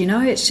happens, you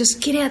know. It's just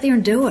get out there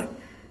and do it.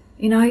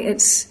 You know,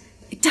 it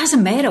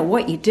doesn't matter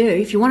what you do.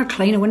 If you want to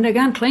clean a window,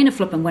 go and clean a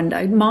flipping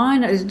window.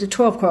 Mine is the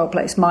 12-coil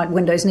place. My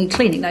windows need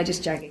cleaning. No,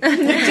 just joking.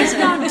 Just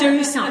go and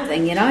do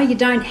something, you know. You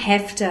don't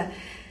have to.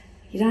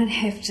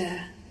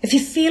 If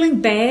you're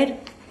feeling bad,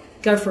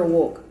 go for a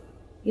walk.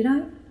 You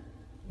know,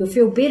 you'll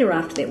feel better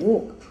after that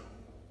walk.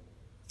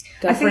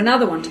 Go for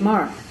another one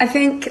tomorrow. I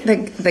think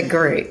the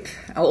group,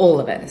 all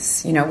of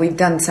us, you know, we've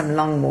done some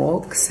long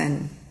walks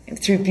and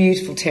through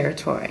beautiful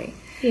territory.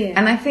 Yeah.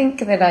 And I think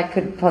that I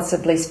could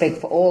possibly speak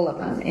for all of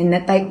them in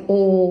that they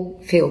all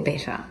feel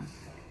better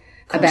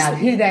about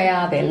who they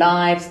are, their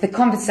lives, the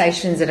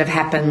conversations that have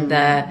happened,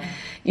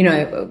 you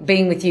know,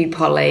 being with you,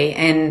 Polly.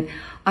 And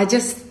I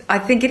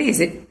think it is.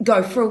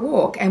 Go for a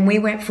walk. And we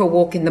went for a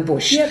walk in the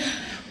bush. Yep.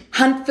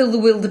 Hunt for the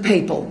wilder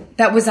people.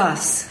 That was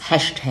us.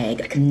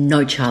 #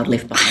 no child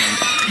left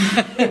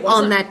behind.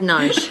 On that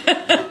note,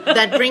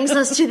 that brings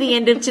us to the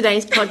end of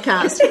today's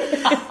podcast.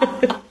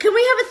 Can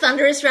we have a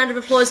thunderous round of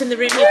applause in the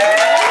room?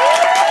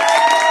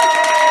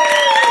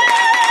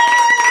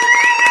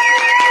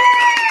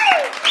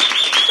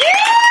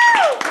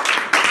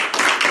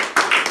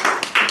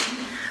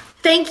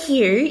 Thank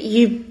you,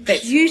 you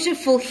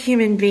beautiful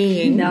human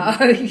being. No.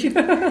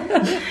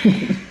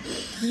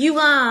 You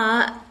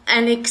are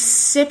an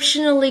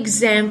exceptional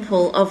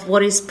example of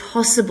what is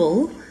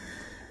possible,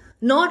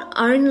 not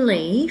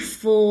only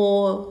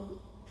for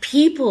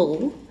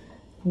people,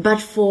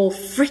 but for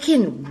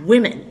frickin'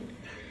 women.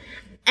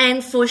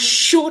 And for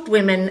short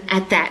women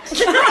at that.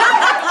 And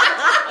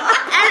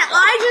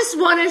I just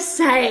want to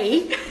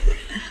say,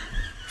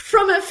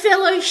 from a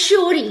fellow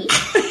shorty,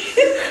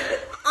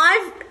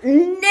 I've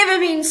never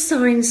been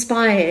so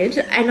inspired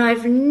and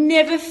I've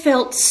never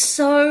felt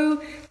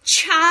so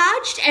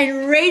charged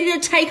and ready to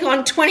take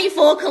on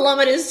 24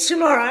 kilometres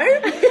tomorrow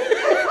in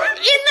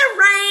the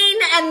rain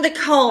and the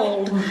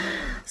cold.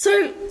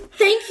 So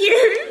thank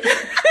you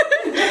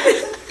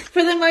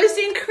for the most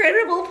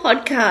incredible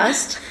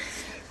podcast.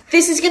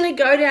 This is going to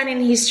go down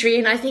in history,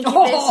 and I think if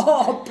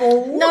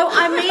no,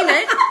 I mean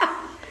it.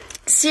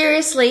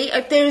 Seriously,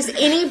 if there is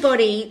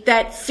anybody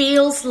that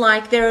feels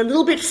like they're a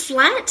little bit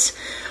flat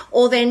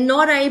or they're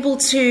not able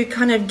to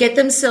kind of get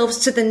themselves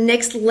to the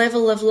next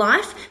level of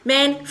life,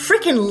 man,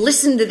 frickin'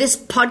 listen to this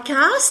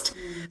podcast.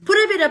 Put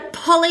a bit of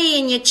Polly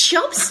in your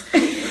chops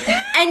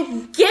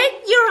and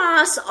get your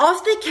ass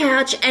off the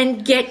couch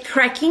and get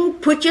cracking.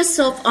 Put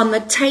yourself on the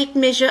tape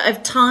measure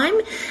of time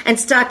and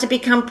start to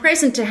become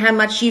present to how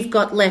much you've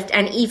got left.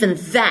 And even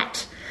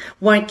that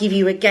won't give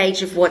you a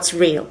gauge of what's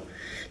real.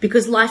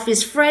 Because life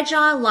is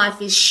fragile,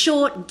 life is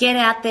short. Get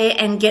out there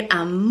and get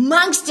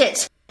amongst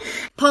it.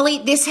 Polly,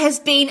 this has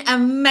been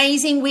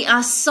amazing. We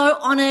are so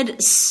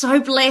honoured, so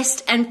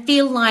blessed, and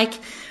feel like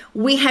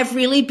we have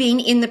really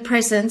been in the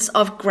presence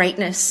of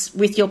greatness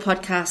with your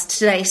podcast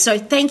today. So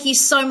thank you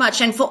so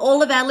much. And for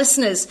all of our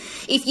listeners,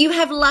 if you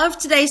have loved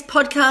today's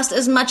podcast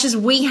as much as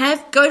we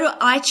have, go to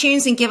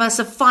iTunes and give us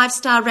a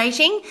 5-star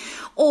rating,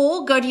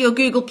 or go to your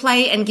Google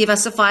Play and give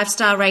us a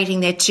 5-star rating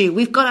there too.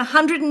 We've got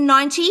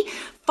 190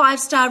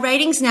 5-star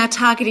ratings and our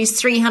target is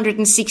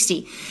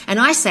 360. And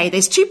I say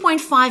there's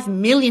 2.5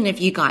 million of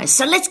you guys.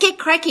 So let's get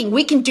cracking.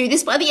 We can do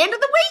this by the end of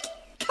the week.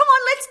 Come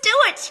on, let's do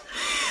it.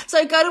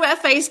 So go to our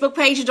Facebook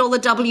page at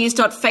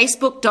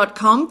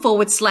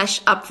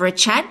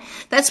allthews.facebook.com/up-for-a-chat.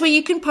 That's where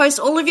you can post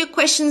all of your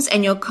questions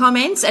and your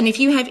comments. And if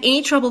you have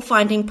any trouble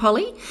finding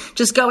Polly,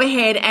 just go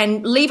ahead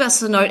and leave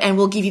us a note and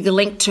we'll give you the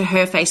link to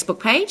her Facebook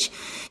page.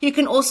 You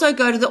can also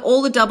go to the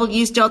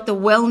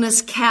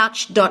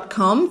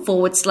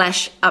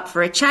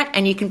allthews.thewellnesscouch.com/up-for-a-chat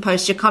and you can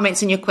post your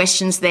comments and your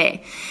questions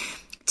there.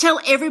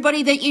 Tell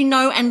everybody that you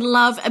know and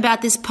love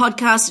about this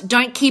podcast.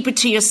 Don't keep it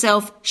to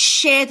yourself.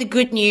 Share the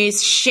good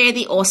news. Share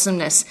the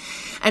awesomeness.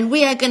 And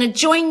we are going to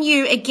join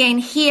you again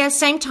here,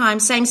 same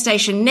time, same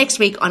station, next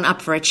week on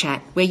Up for a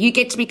Chat, where you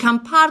get to become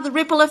part of the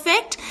ripple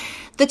effect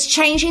that's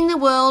changing the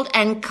world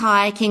and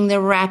kayaking the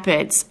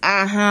rapids.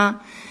 Bye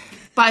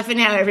for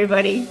now,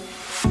 everybody.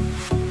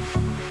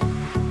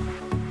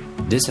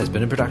 This has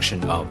been a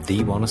production of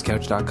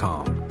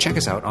TheWellnessCouch.com. Check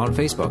us out on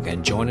Facebook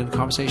and join in the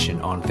conversation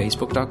on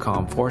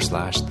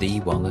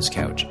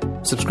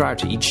Facebook.com/TheWellnessCouch. Subscribe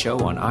to each show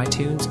on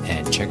iTunes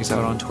and check us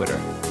out on Twitter.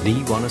 The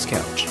Wellness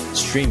Couch,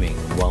 streaming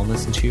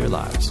wellness into your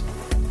lives.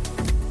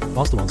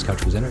 Whilst the Wellness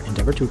Couch presenter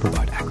endeavored to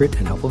provide accurate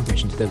and helpful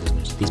information to their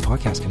listeners, these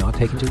podcasts cannot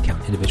take into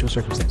account individual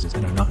circumstances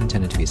and are not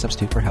intended to be a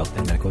substitute for health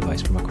and medical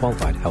advice from a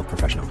qualified health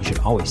professional. You should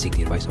always seek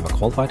the advice of a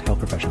qualified health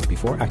professional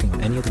before acting on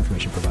any of the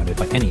information provided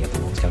by any of the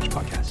Wellness Couch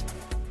podcasts.